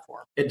your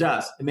platform. It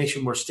does. It makes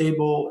you more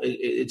stable.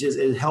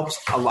 It helps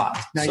a lot.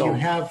 Now you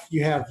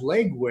have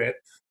leg width.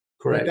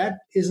 Correct. But that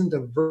isn't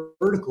a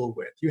vertical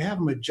width. You have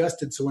them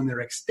adjusted so when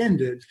they're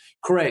extended.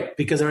 Correct.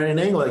 Because they're at an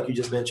angle, like you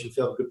just mentioned,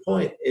 Phil. Good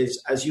point.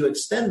 Is as you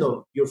extend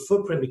them, your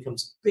footprint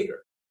becomes bigger.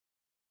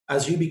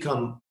 As you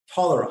become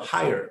taller,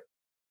 higher,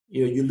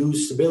 you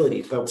lose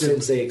stability. But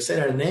since they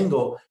extend at an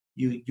angle,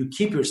 you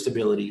keep your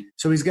stability.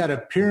 So he's got a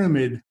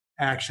pyramid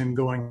action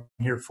going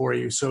here for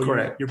you. So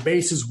your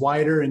base is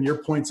wider and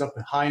your point's up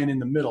high and in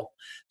the middle.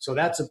 So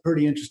that's a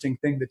pretty interesting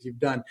thing that you've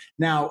done.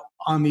 Now,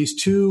 on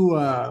these two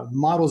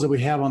models that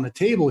we have on the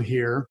table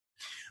here,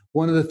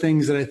 one of the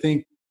things that I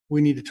think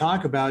we need to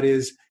talk about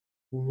is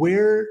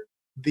where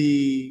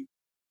your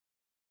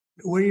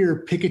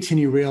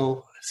Picatinny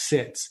rail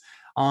sits.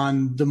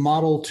 On the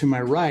model to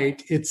my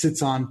right, it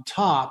sits on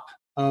top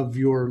of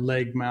your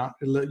leg mount,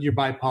 your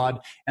bipod,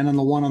 and on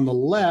the one on the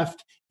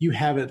left, you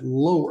have it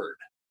lowered.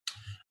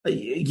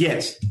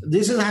 Yes,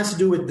 this has to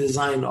do with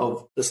design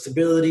of the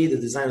stability, the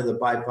design of the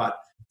bipod.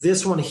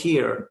 This one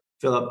here,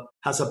 Philip,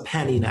 has a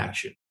panning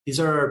action. These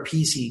are our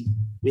PC.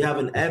 We have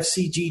an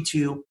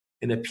FCG2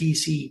 and a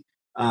PC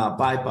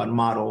bipod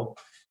model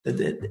that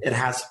it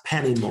has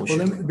panning motion.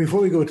 Well,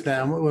 before we go to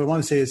that, what I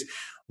want to say is,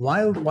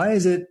 why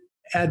is it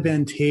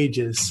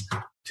advantageous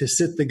to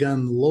sit the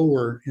gun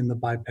lower in the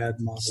bipod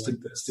model like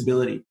this?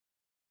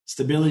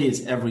 Stability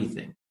is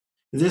everything.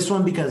 This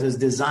one, because it's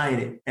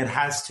designed, it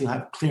has to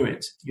have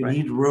clearance. You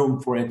need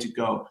room for it to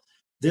go.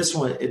 This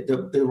one,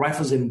 the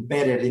rifle's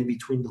embedded in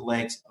between the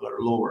legs or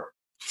lower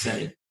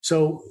setting.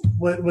 So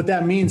what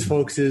that means,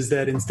 folks, is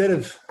that instead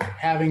of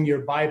having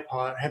your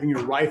bipod, having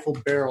your rifle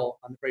barrel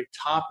on the very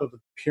top of a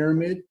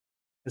pyramid,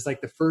 it's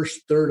like the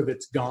first third of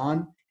it's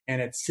gone,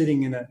 and it's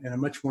sitting in a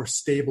much more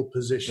stable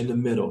position. In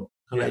the middle,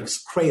 kind of like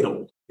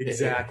cradled.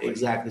 Exactly.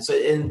 So,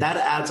 and that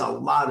adds a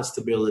lot of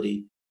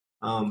stability.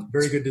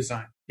 Very good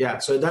design. Yeah.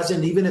 So it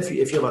doesn't, even if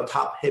you have a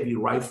top heavy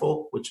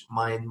rifle, which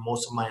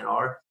most of mine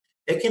are,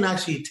 it can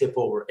actually tip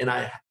over. And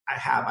I've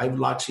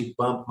actually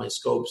bumped my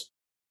scopes,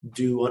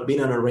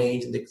 being on a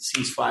range and the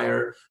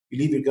ceasefire, you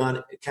leave your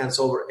gun, it cants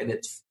over and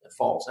it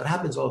falls. That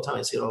happens all the time.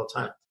 I see it all the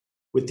time.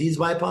 With these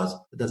bipods,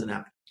 it doesn't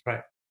happen.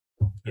 Right.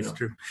 That's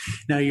true.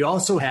 Now you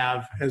also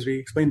have, as we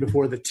explained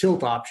before, the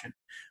tilt option.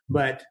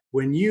 But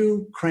when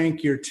you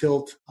crank your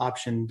tilt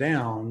option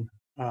down,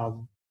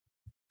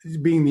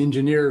 being the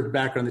engineer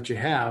background that you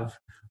have,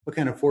 what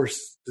kind of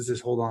force does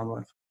this hold on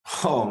with?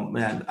 Oh,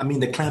 man. I mean,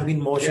 the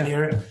clamping motion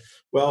here,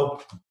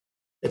 well,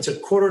 it's a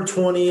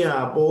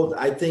 1/4-20 bolt.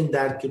 I think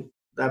that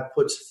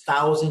puts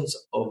thousands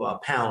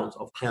of pounds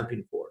of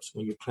clamping force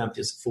when you clamp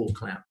this full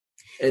clamp.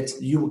 It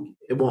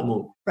won't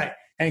move. Right.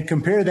 And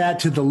compare that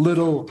to the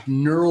little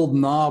knurled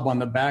knob on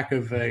the back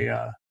of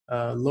a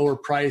lower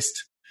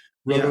priced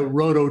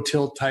roto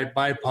tilt type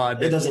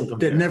bipod. It doesn't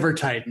compare. That never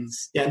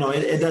tightens. Yeah, no,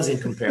 it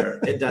doesn't compare.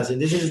 It doesn't.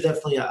 This is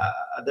definitely a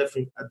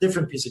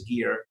different piece of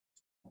gear.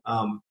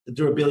 The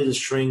durability, the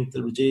strength,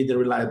 the rigidity, the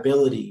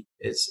reliability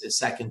is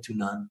second to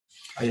none.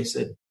 Like I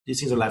said, these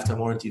things are lifetime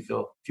warranty,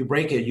 Phil. If you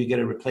break it, you get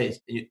it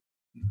replaced.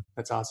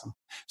 That's awesome.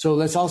 So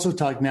let's also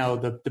talk now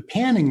the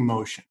panning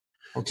motion.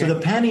 Okay. So the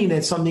panning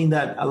is something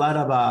that a lot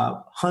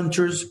of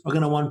hunters are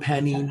going to want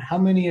panning. How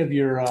many of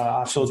your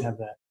options have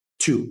that?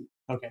 2.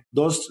 Okay.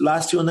 Those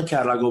last 2 in the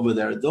catalog over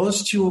there,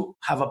 those 2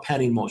 have a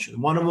panning motion.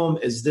 One of them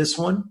is this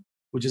one,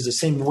 which is the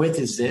same width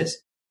as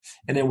this.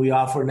 And then we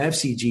offer an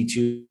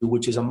FCG2,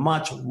 which is a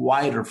much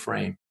wider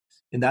frame.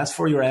 And that's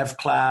for your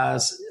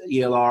F-class,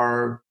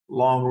 ELR,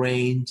 long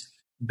range,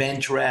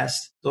 bench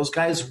rest. Those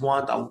guys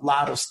want a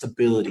lot of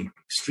stability,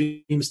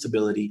 extreme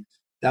stability.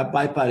 That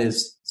bipod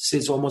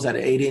sits almost at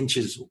 8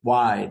 inches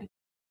wide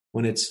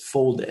when it's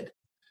folded.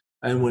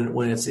 And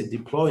when it's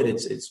deployed,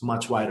 it's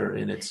much wider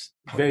and it's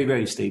very,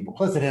 very stable.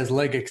 Plus, it has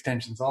leg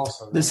extensions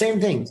also. The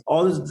same thing.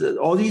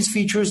 All these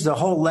features, the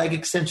whole leg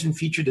extension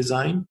feature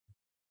design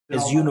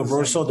is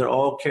universal. They're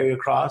all carry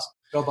across.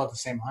 They're all about the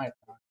same height.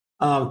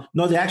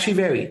 No, they actually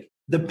vary.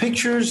 The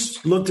pictures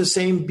look the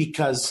same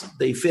because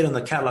they fit in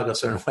the catalog a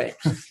certain way.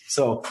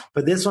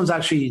 But this one's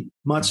actually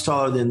much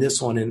taller than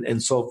this one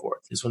and so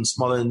forth. This one's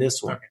smaller than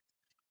this one. Okay.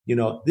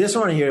 This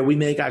one here we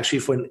make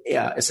actually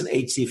it's an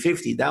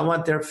HC50. That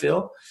one there,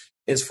 Phil,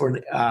 is for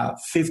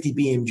 50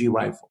 BMG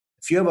rifle.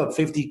 If you have a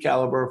 50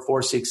 caliber,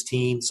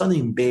 416,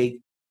 something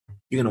big,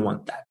 you're going to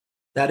want that.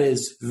 That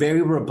is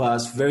very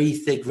robust, very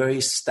thick,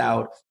 very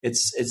stout.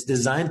 It's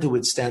designed to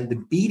withstand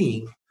the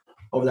beating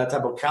of that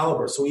type of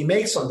caliber. So we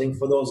make something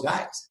for those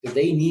guys because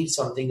they need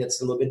something that's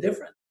a little bit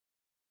different.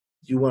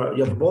 You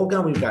have a bolt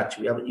gun, we've got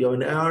you. You have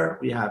an AR,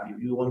 we have you.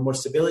 You want more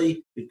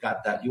stability, we've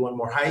got that. You want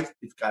more height,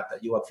 we've got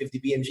that. You want 50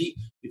 BMG,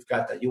 we've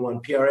got that. You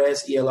want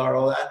PRS, ELR,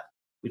 all that,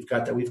 we've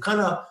got that. We've kind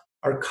of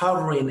are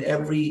covering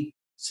every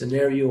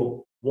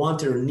scenario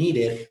wanted or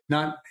needed.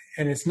 And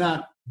it's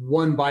not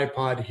one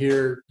bipod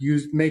here. You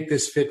make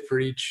this fit for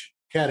each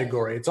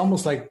category. It's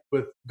almost like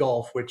with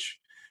golf, which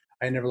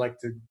I never like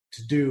to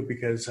do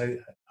because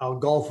I'll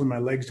golf when my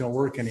legs don't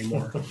work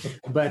anymore.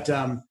 But,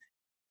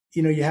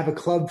 you have a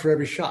club for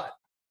every shot.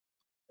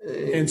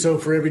 And so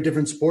for every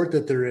different sport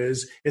that there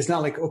is, it's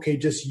not like, okay,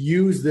 just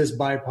use this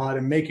bipod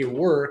and make it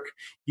work.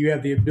 You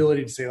have the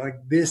ability to say, like,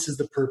 this is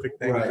the perfect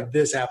thing for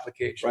this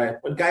application. Right.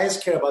 When guys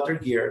care about their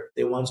gear,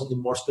 they want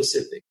something more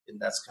specific, and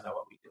that's kind of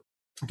what we do.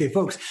 Okay,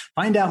 folks,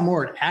 find out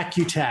more at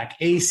AccuTac,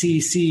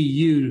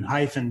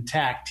 ACCU-TAC,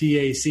 TAC,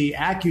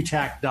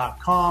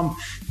 Accutac.com.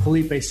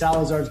 Felipe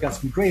Salazar's got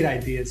some great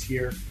ideas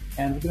here,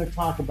 and we're going to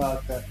talk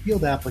about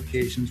field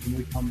applications when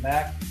we come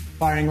back.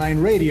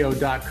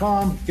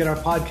 FiringLineRadio.com. Get our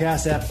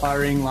podcast at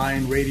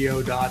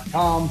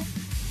FiringLineRadio.com.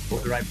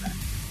 We'll be right back.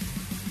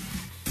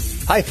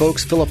 Hi,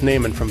 folks. Philip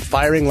Naiman from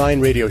Firing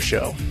Line Radio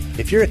Show.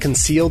 If you're a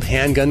concealed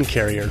handgun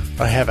carrier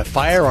or have a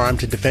firearm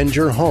to defend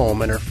your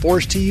home and are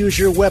forced to use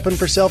your weapon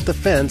for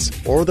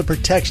self-defense or the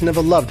protection of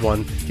a loved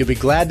one, you'll be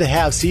glad to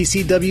have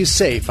CCW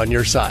Safe on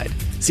your side.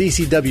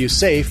 CCW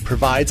Safe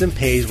provides and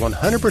pays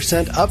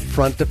 100%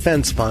 upfront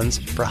defense funds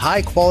for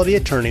high-quality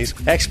attorneys,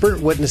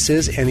 expert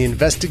witnesses, and the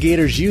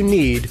investigators you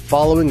need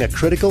following a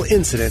critical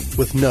incident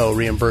with no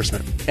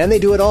reimbursement. And they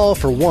do it all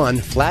for one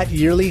flat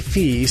yearly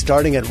fee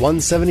starting at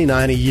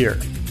 $179 a year.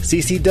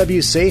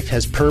 CCW Safe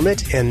has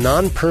permit and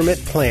non-permit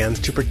plans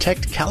to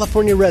protect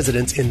California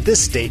residents in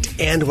this state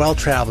and while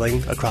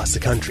traveling across the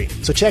country.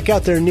 So check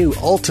out their new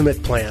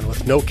Ultimate Plan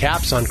with no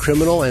caps on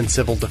criminal and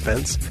civil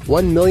defense,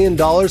 $1 million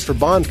for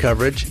bond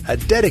coverage, a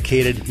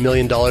dedicated $1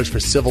 million for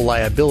civil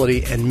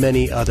liability, and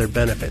many other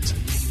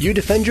benefits. You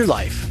defend your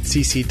life.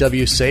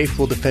 CCW Safe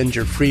will defend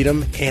your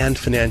freedom and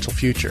financial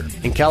future.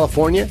 In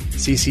California,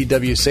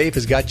 CCW Safe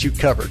has got you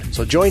covered.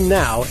 So join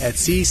now at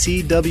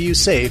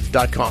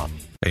ccwsafe.com.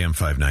 AM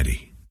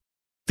 590,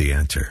 The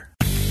Answer.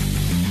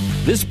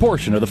 This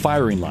portion of the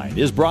firing line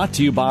is brought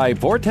to you by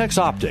Vortex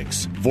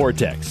Optics.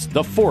 Vortex,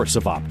 the force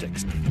of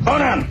optics.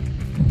 Hold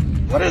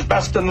on. What is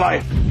best in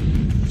life?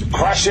 To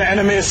crush your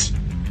enemies,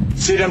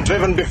 see them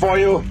driven before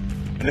you,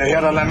 and to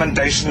hear the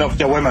lamentation of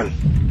your women.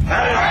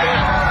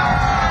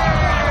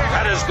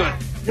 That is good.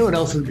 You know what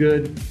else is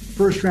good?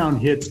 First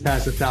round hits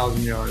past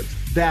 1,000 yards.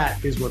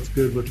 That is what's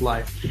good with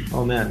life.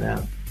 Oh, man,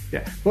 yeah.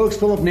 Yeah. Folks,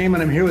 Philip Naiman.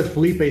 I'm here with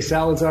Felipe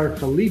Salazar.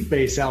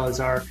 Felipe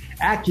Salazar,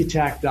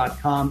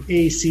 Accutac.com,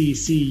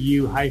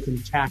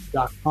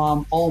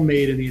 ACCU-TAC.com, all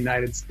made in the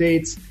United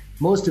States.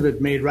 Most of it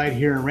made right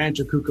here in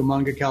Rancho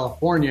Cucamonga,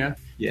 California.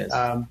 Yes.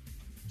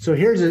 So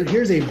here's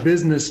a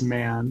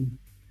businessman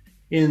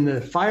in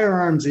the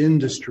firearms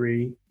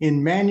industry,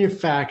 in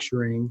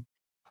manufacturing,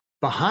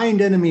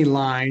 behind enemy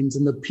lines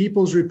in the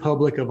People's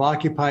Republic of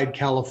occupied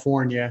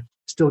California,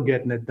 still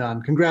getting it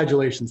done.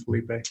 Congratulations,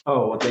 Felipe.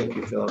 Oh, well, thank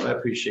you, Philip. I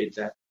appreciate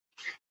that.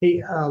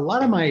 Hey, a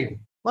lot of my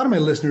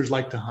listeners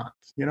like to hunt.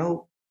 You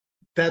know,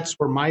 that's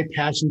where my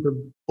passion for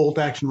bolt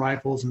action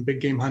rifles and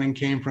big game hunting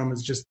came from,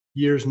 is just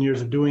years and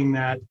years of doing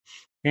that.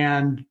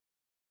 And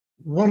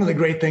one of the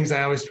great things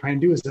I always try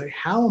and do is say,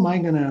 how am I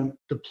going to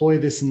deploy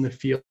this in the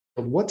field?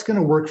 What's going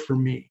to work for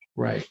me?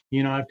 Right.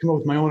 You know, I've come up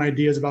with my own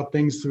ideas about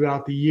things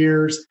throughout the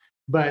years,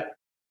 but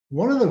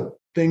one of the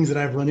things that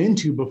I've run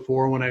into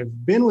before when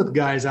I've been with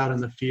guys out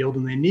in the field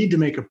and they need to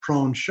make a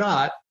prone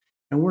shot,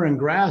 and we're in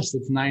grass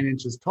that's 9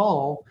 inches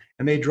tall,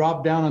 and they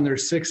drop down on their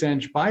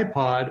 6-inch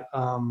bipod,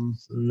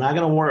 not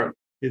going to work.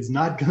 It's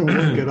not going to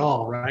work at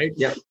all, right?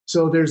 Yep.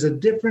 So there's a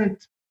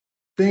different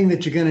thing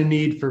that you're going to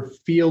need for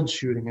field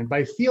shooting. And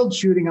by field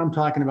shooting, I'm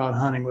talking about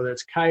hunting, whether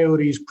it's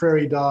coyotes,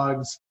 prairie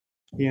dogs,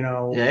 you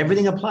know. Yeah,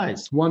 everything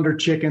applies. Wonder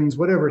chickens,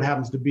 whatever it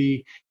happens to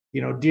be,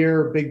 you know,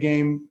 deer, big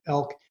game,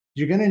 elk.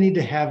 You're going to need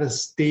to have a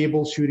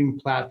stable shooting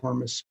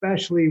platform,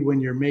 especially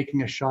when you're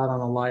making a shot on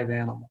a live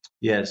animal.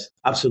 Yes,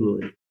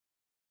 absolutely.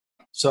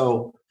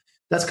 So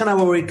that's kind of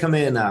where we come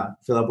in,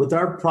 Philip. With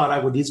our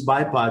product, with these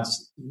bipods,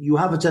 you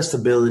have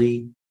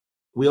adjustability.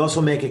 We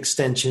also make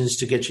extensions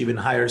to get you even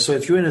higher. So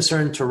if you're in a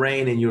certain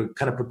terrain and you're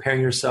kind of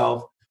preparing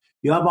yourself,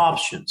 you have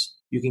options.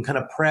 You can kind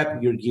of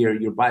prep your gear,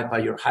 your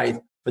bipod, your height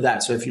for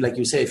that. So if you, like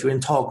you say, if you're in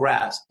tall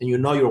grass and you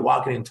know you're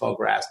walking in tall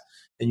grass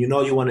and you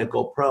know you want to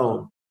go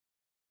prone,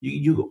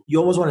 you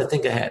almost want to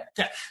think ahead.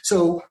 Yeah.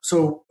 So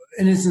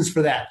an instance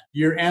for that,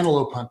 you're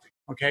antelope hunting,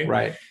 okay?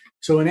 Right.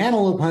 So in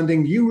antelope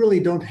hunting, you really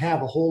don't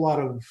have a whole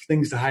lot of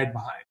things to hide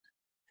behind.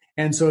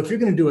 And so if you're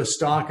going to do a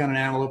stalk on an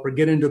antelope or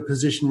get into a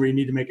position where you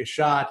need to make a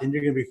shot and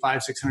you're going to be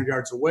 500-600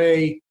 yards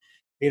away,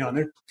 you know, and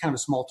they're kind of a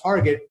small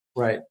target.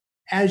 Right.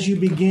 As you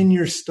begin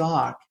your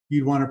stalk,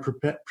 you'd want to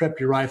prep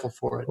your rifle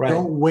for it. Right.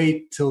 Don't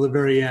wait till the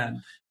very end.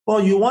 Well,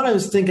 you want to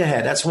think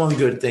ahead. That's one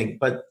good thing.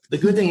 But the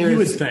good thing here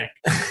you is... would think.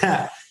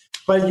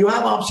 But you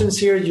have options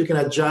here. You can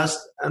adjust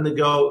on the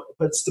go.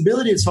 But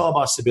stability, it's all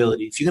about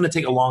stability. If you're going to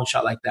take a long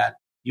shot like that,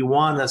 you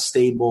want a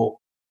stable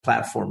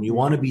platform. You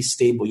want to be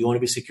stable. You want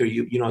to be secure.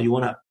 You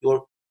want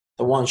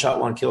the one shot,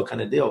 one kill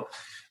kind of deal.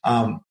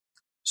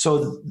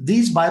 So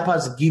these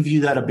bipods give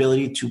you that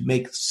ability to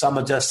make some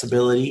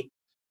adjustability.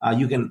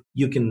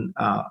 You can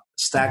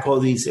stack all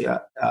these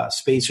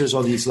spacers,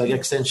 all these leg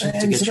extensions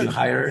to get you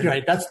higher.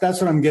 Right. That's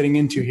what I'm getting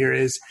into here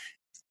is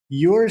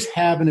yours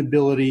have an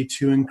ability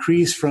to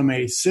increase from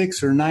a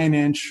 6 or 9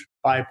 inch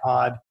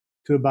bipod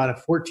to about a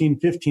 14,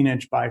 15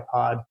 inch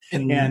bipod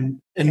and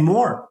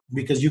more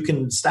because you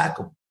can stack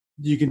them.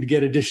 You can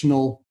get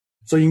additional,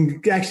 so you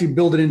can actually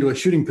build it into a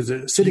shooting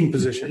position, sitting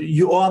position.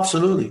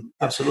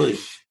 Absolutely.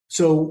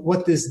 So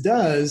what this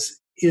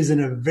does is in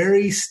a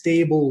very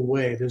stable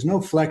way. There's no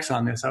flex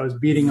on this. I was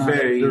beating on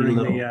it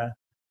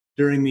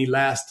during the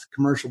last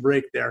commercial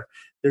break there.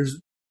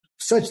 There's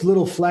such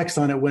little flex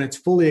on it when it's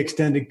fully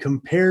extended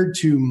compared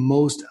to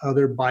most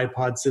other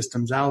bipod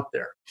systems out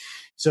there.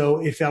 So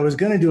if I was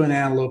going to do an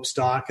antelope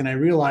stalk and I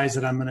realize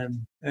that I'm going to,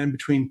 in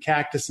between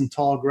cactus and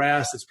tall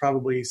grass, it's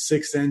probably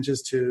 6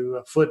 inches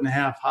to 1.5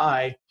 feet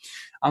high,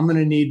 I'm going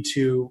to need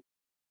to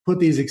put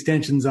these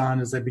extensions on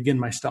as I begin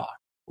my stalk.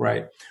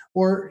 Right.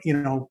 Or,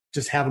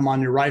 just have them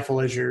on your rifle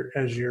as you're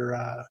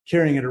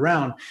carrying it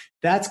around.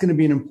 That's going to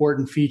be an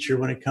important feature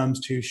when it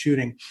comes to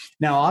shooting.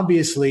 Now,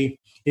 obviously,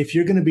 if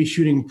you're going to be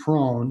shooting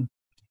prone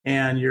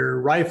and your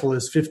rifle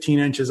is 15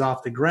 inches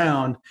off the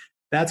ground,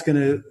 that's going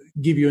to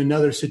give you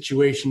another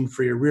situation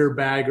for your rear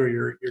bag or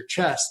your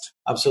chest.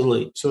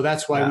 Absolutely. So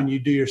that's why when you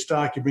do your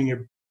stalk, you bring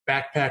your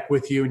backpack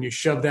with you and you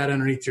shove that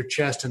underneath your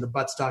chest and the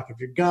buttstock of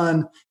your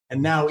gun.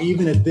 And now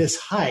even at this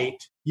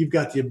height, you've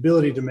got the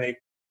ability to make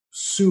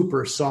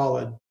super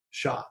solid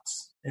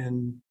shots.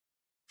 And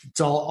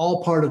it's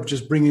all part of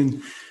just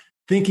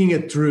thinking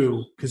it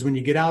through. Because when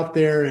you get out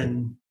there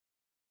and...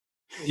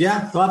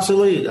 Yeah,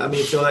 absolutely. I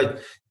mean, so like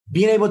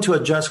being able to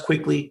adjust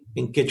quickly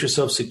and get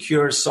yourself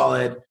secure,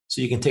 solid,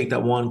 so you can take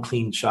that one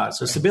clean shot.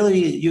 So stability,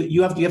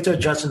 you have to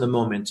adjust in the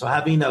moment. So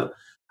having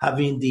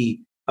the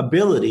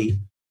ability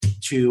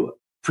to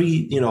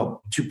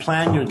to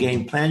plan your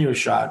game, plan your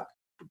shot,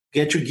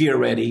 get your gear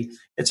ready,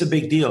 it's a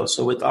big deal.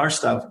 So with our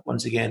stuff,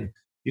 once again,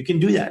 you can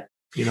do that,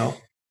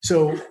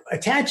 So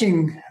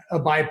attaching a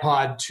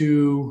bipod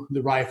to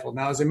the rifle.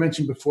 Now, as I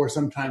mentioned before,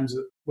 sometimes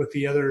with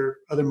the other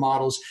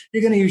models,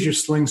 you're going to use your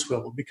sling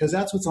swivel because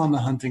that's what's on the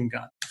hunting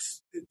gun.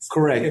 It's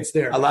correct. It's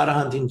there. A lot of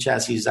hunting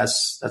chassis,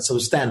 that's so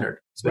standard.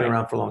 It's been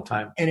around for a long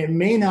time. And it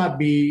may not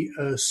be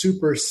a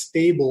super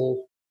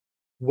stable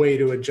way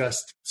to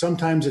adjust.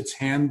 Sometimes it's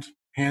hand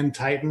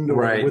tightened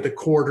or with a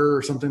quarter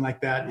or something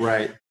like that.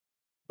 Right.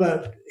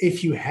 But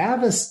if you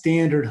have a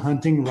standard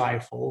hunting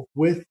rifle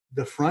with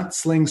the front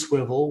sling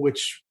swivel,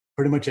 which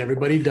pretty much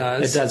everybody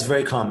does. That's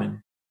very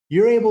common.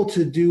 You're able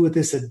to do with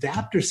this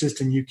adapter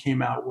system you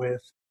came out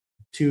with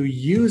to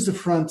use the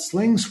front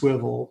sling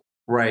swivel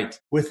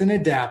with an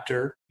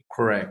adapter.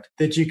 Correct.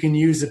 That you can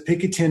use a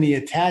Picatinny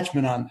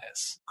attachment on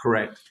this.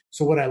 Correct.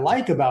 So what I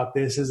like about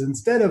this is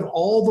instead of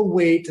all the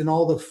weight and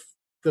all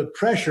the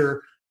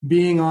pressure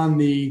being on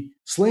the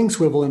sling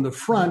swivel in the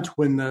front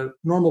when the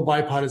normal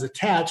bipod is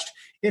attached,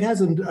 it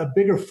has a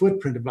bigger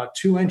footprint, about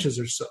 2 inches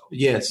or so.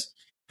 Yes.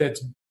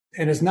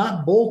 And it's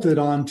not bolted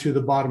onto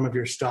the bottom of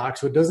your stock,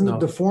 so it doesn't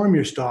deform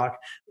your stock.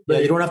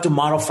 But you don't have to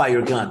modify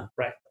your gun.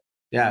 Right.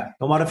 Yeah.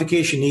 No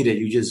modification needed.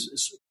 You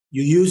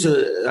use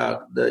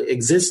the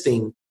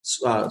existing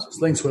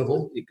sling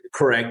swivel.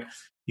 Correct.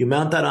 You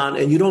mount that on,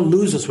 and you don't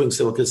lose the swing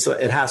swivel because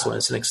it has one.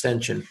 It's an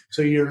extension.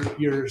 So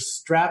your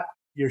strap,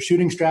 your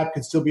shooting strap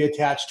could still be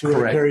attached to it,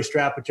 or carry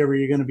strap, whichever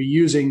you're going to be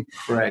using.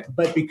 Correct.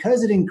 But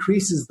because it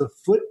increases the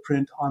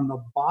footprint on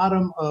the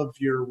bottom of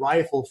your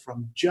rifle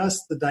from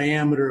just the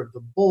diameter of the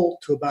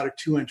bolt to about a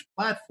 2-inch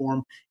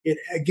platform, it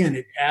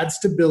adds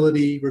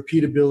stability,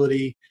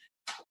 repeatability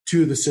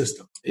to the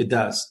system. It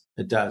does.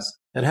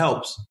 It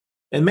helps.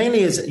 And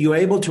mainly is you're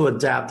able to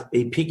adapt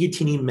a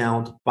Picatinny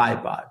mount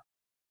bipod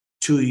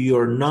to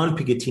your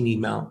non-Picatinny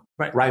mount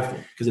rifle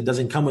because it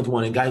doesn't come with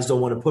one, and guys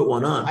don't want to put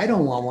one on. I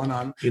don't want one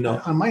on.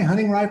 On my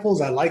hunting rifles,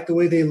 I like the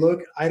way they look.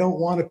 I don't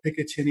want a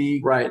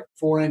Picatinny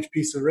 4-inch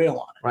piece of rail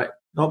on it. Right.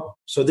 Nope.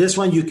 So this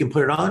one you can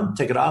put it on,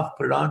 take it off,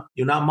 put it on.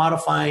 You're not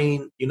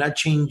modifying. You're not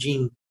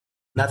changing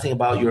nothing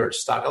about your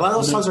stock. A lot of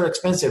those stocks are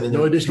expensive. And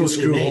no additional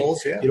screw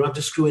holes. Yeah. You don't have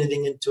to screw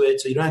anything into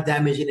it, so you're not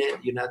damaging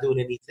it. You're not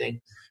doing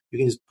anything. You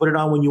can just put it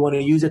on when you want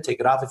to use it, take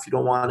it off if you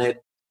don't want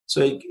it.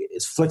 So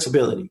it's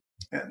flexibility.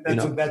 Yeah,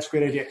 that's a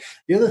great idea.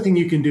 The other thing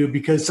you can do,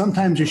 because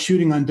sometimes you're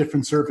shooting on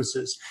different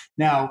surfaces.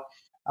 Now,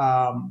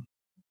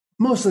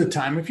 most of the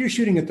time, if you're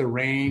shooting at the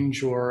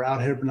range or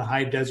out here in the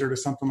high desert or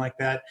something like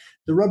that,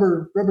 the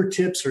rubber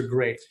tips are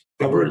great.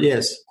 They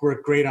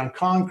work great on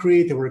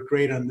concrete. They work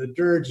great on the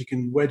dirt. You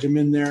can wedge them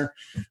in there.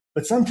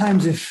 But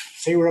sometimes if,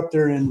 say, we're up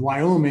there in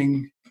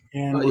Wyoming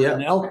and we're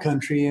in elk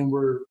country and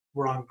we're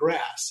on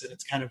grass and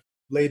it's kind of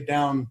laid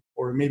down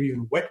or maybe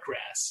even wet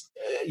grass.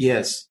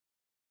 Yes.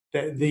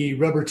 The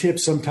rubber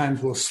tips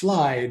sometimes will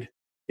slide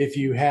if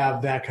you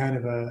have that kind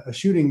of a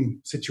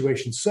shooting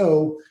situation.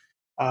 So,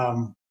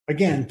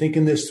 again,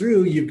 thinking this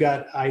through, you've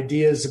got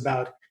ideas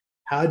about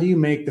how do you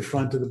make the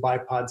front of the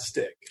bipod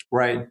stick?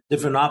 Right.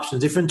 Different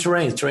options, different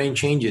terrains. Terrain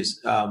changes.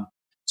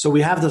 So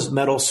we have those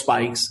metal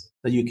spikes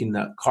that you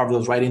can carve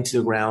those right into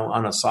the ground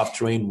on a soft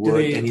terrain wood.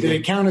 Do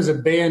they count as a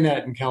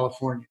bayonet in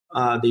California?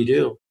 They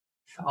do.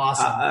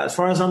 Awesome. As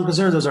far as I'm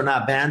concerned, those are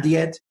not banned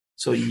yet.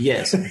 So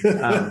yes.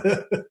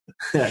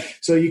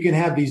 So you can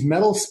have these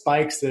metal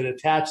spikes that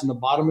attach in the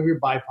bottom of your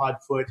bipod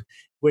foot,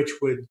 which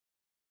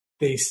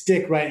they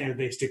stick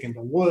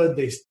into wood.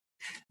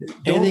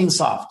 Anything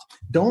soft.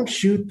 Don't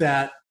shoot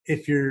that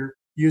if you're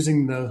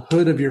using the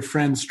hood of your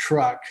friend's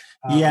truck.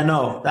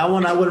 That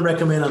one I wouldn't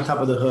recommend on top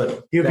of the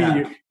hood.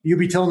 You'll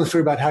be telling the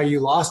story about how you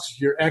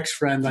lost your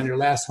ex-friend on your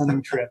last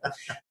hunting trip.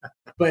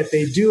 But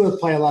they do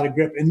apply a lot of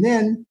grip. And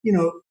then,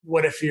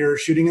 what if you're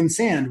shooting in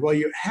sand? Well,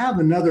 you have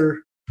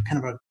another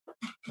kind of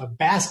a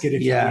basket,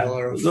 if you will.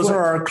 Or those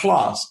are our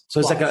claws. So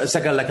it's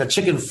like a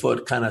chicken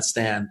foot kind of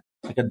stand,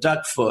 like a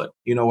duck foot,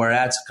 where it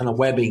adds kind of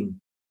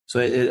webbing. So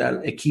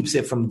it keeps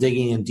it from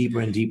digging in deeper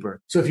and deeper.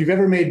 So if you've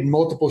ever made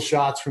multiple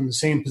shots from the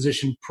same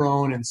position,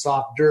 prone and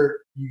soft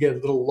dirt, you get a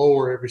little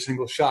lower every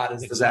single shot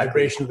as the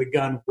vibration of the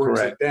gun works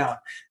it down.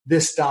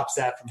 This stops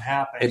that from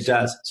happening. It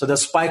does. So the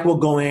spike will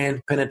go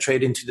in,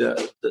 penetrate into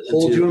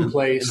hold you in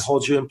place. And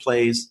hold you in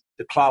place.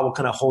 The claw will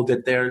kind of hold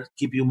it there,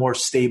 keep you more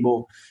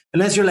stable.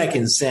 Unless you're like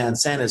in sand.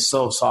 Sand is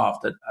so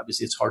soft that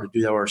obviously it's hard to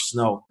do that, or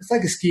snow. It's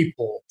like a ski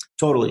pole.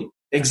 Totally.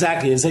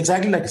 Exactly. It's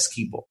exactly like a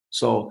ski pole.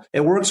 So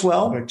it works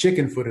well. Or a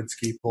chicken-footed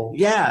ski pole.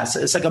 Yeah,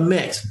 it's like a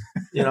mix,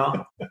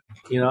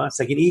 It's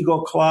like an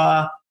eagle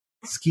claw,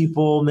 ski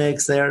pole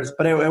mix there.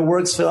 But it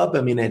works, Philip.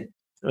 I mean,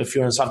 if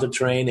you're in softer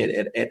terrain,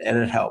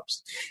 it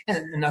helps.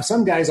 And now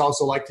some guys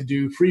also like to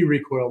do free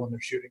recoil when they're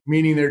shooting,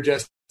 meaning they're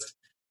just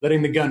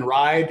letting the gun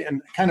ride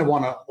and kind of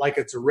want to, like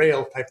it's a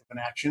rail type of an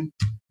action.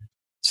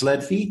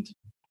 Sled feet.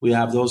 We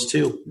have those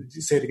too. Did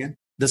you say it again?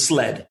 The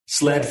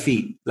sled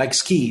feet, like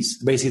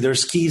skis. Basically, they're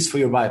skis for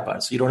your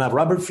bipod. So you don't have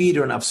rubber feet,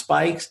 you don't have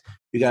spikes.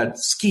 You got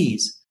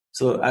skis.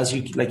 So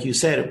like you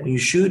said, when you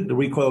shoot, the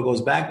recoil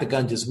goes back. The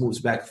gun just moves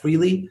back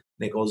freely,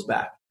 and it goes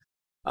back.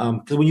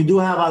 Because when you do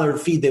have other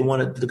feet,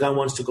 the gun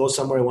wants to go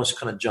somewhere. It wants to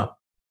kind of jump.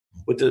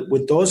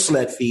 With those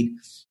sled feet,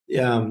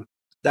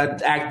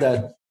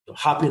 that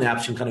hopping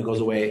action kind of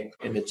goes away,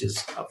 and it's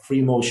just a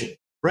free motion.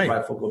 Right. The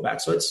rifle go back.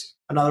 So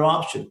another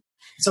option.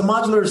 It's a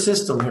modular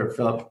system here,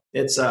 Philip.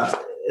 It's a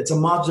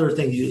modular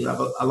thing. You have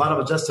a lot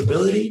of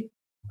adjustability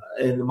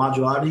and the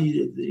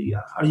modularity.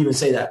 How do you even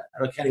say that?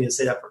 I can't even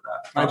say that for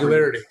that.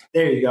 Modularity.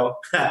 There you go.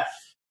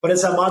 But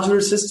it's a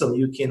modular system.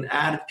 You can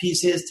add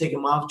pieces, take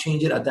them off,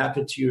 change it, adapt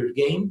it to your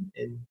game,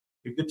 and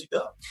you're good to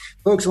go.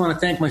 Folks, I want to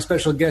thank my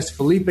special guest,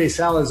 Felipe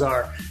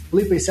Salazar.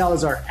 Felipe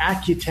Salazar,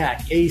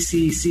 Accutac,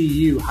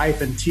 ACCU-TAC.com,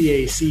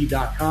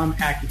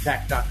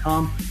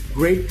 Accutac.com.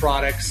 Great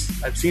products.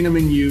 I've seen them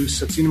in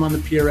use. I've seen them on the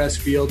PRS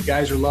field.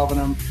 Guys are loving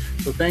them.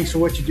 So thanks for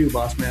what you do,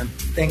 boss man.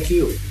 Thank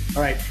you.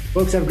 All right.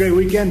 Folks, have a great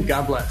weekend.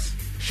 God bless.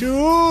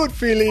 Shoot,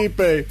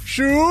 Felipe.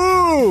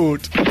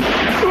 Shoot.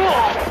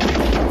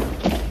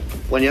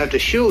 When you have to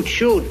shoot,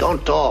 shoot.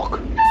 Don't talk.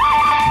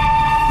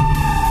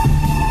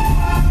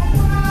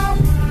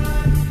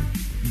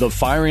 The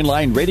Firing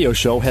Line Radio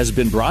Show has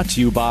been brought to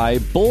you by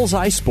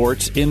Bullseye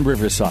Sports in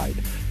Riverside,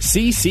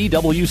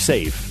 CCW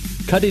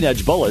Safe, Cutting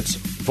Edge Bullets,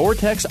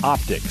 Vortex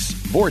Optics,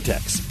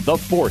 Vortex, the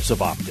force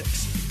of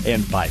optics,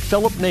 and by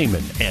Philip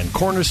Naiman and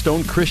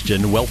Cornerstone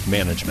Christian Wealth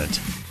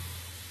Management.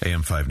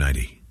 AM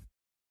 590,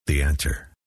 The Answer.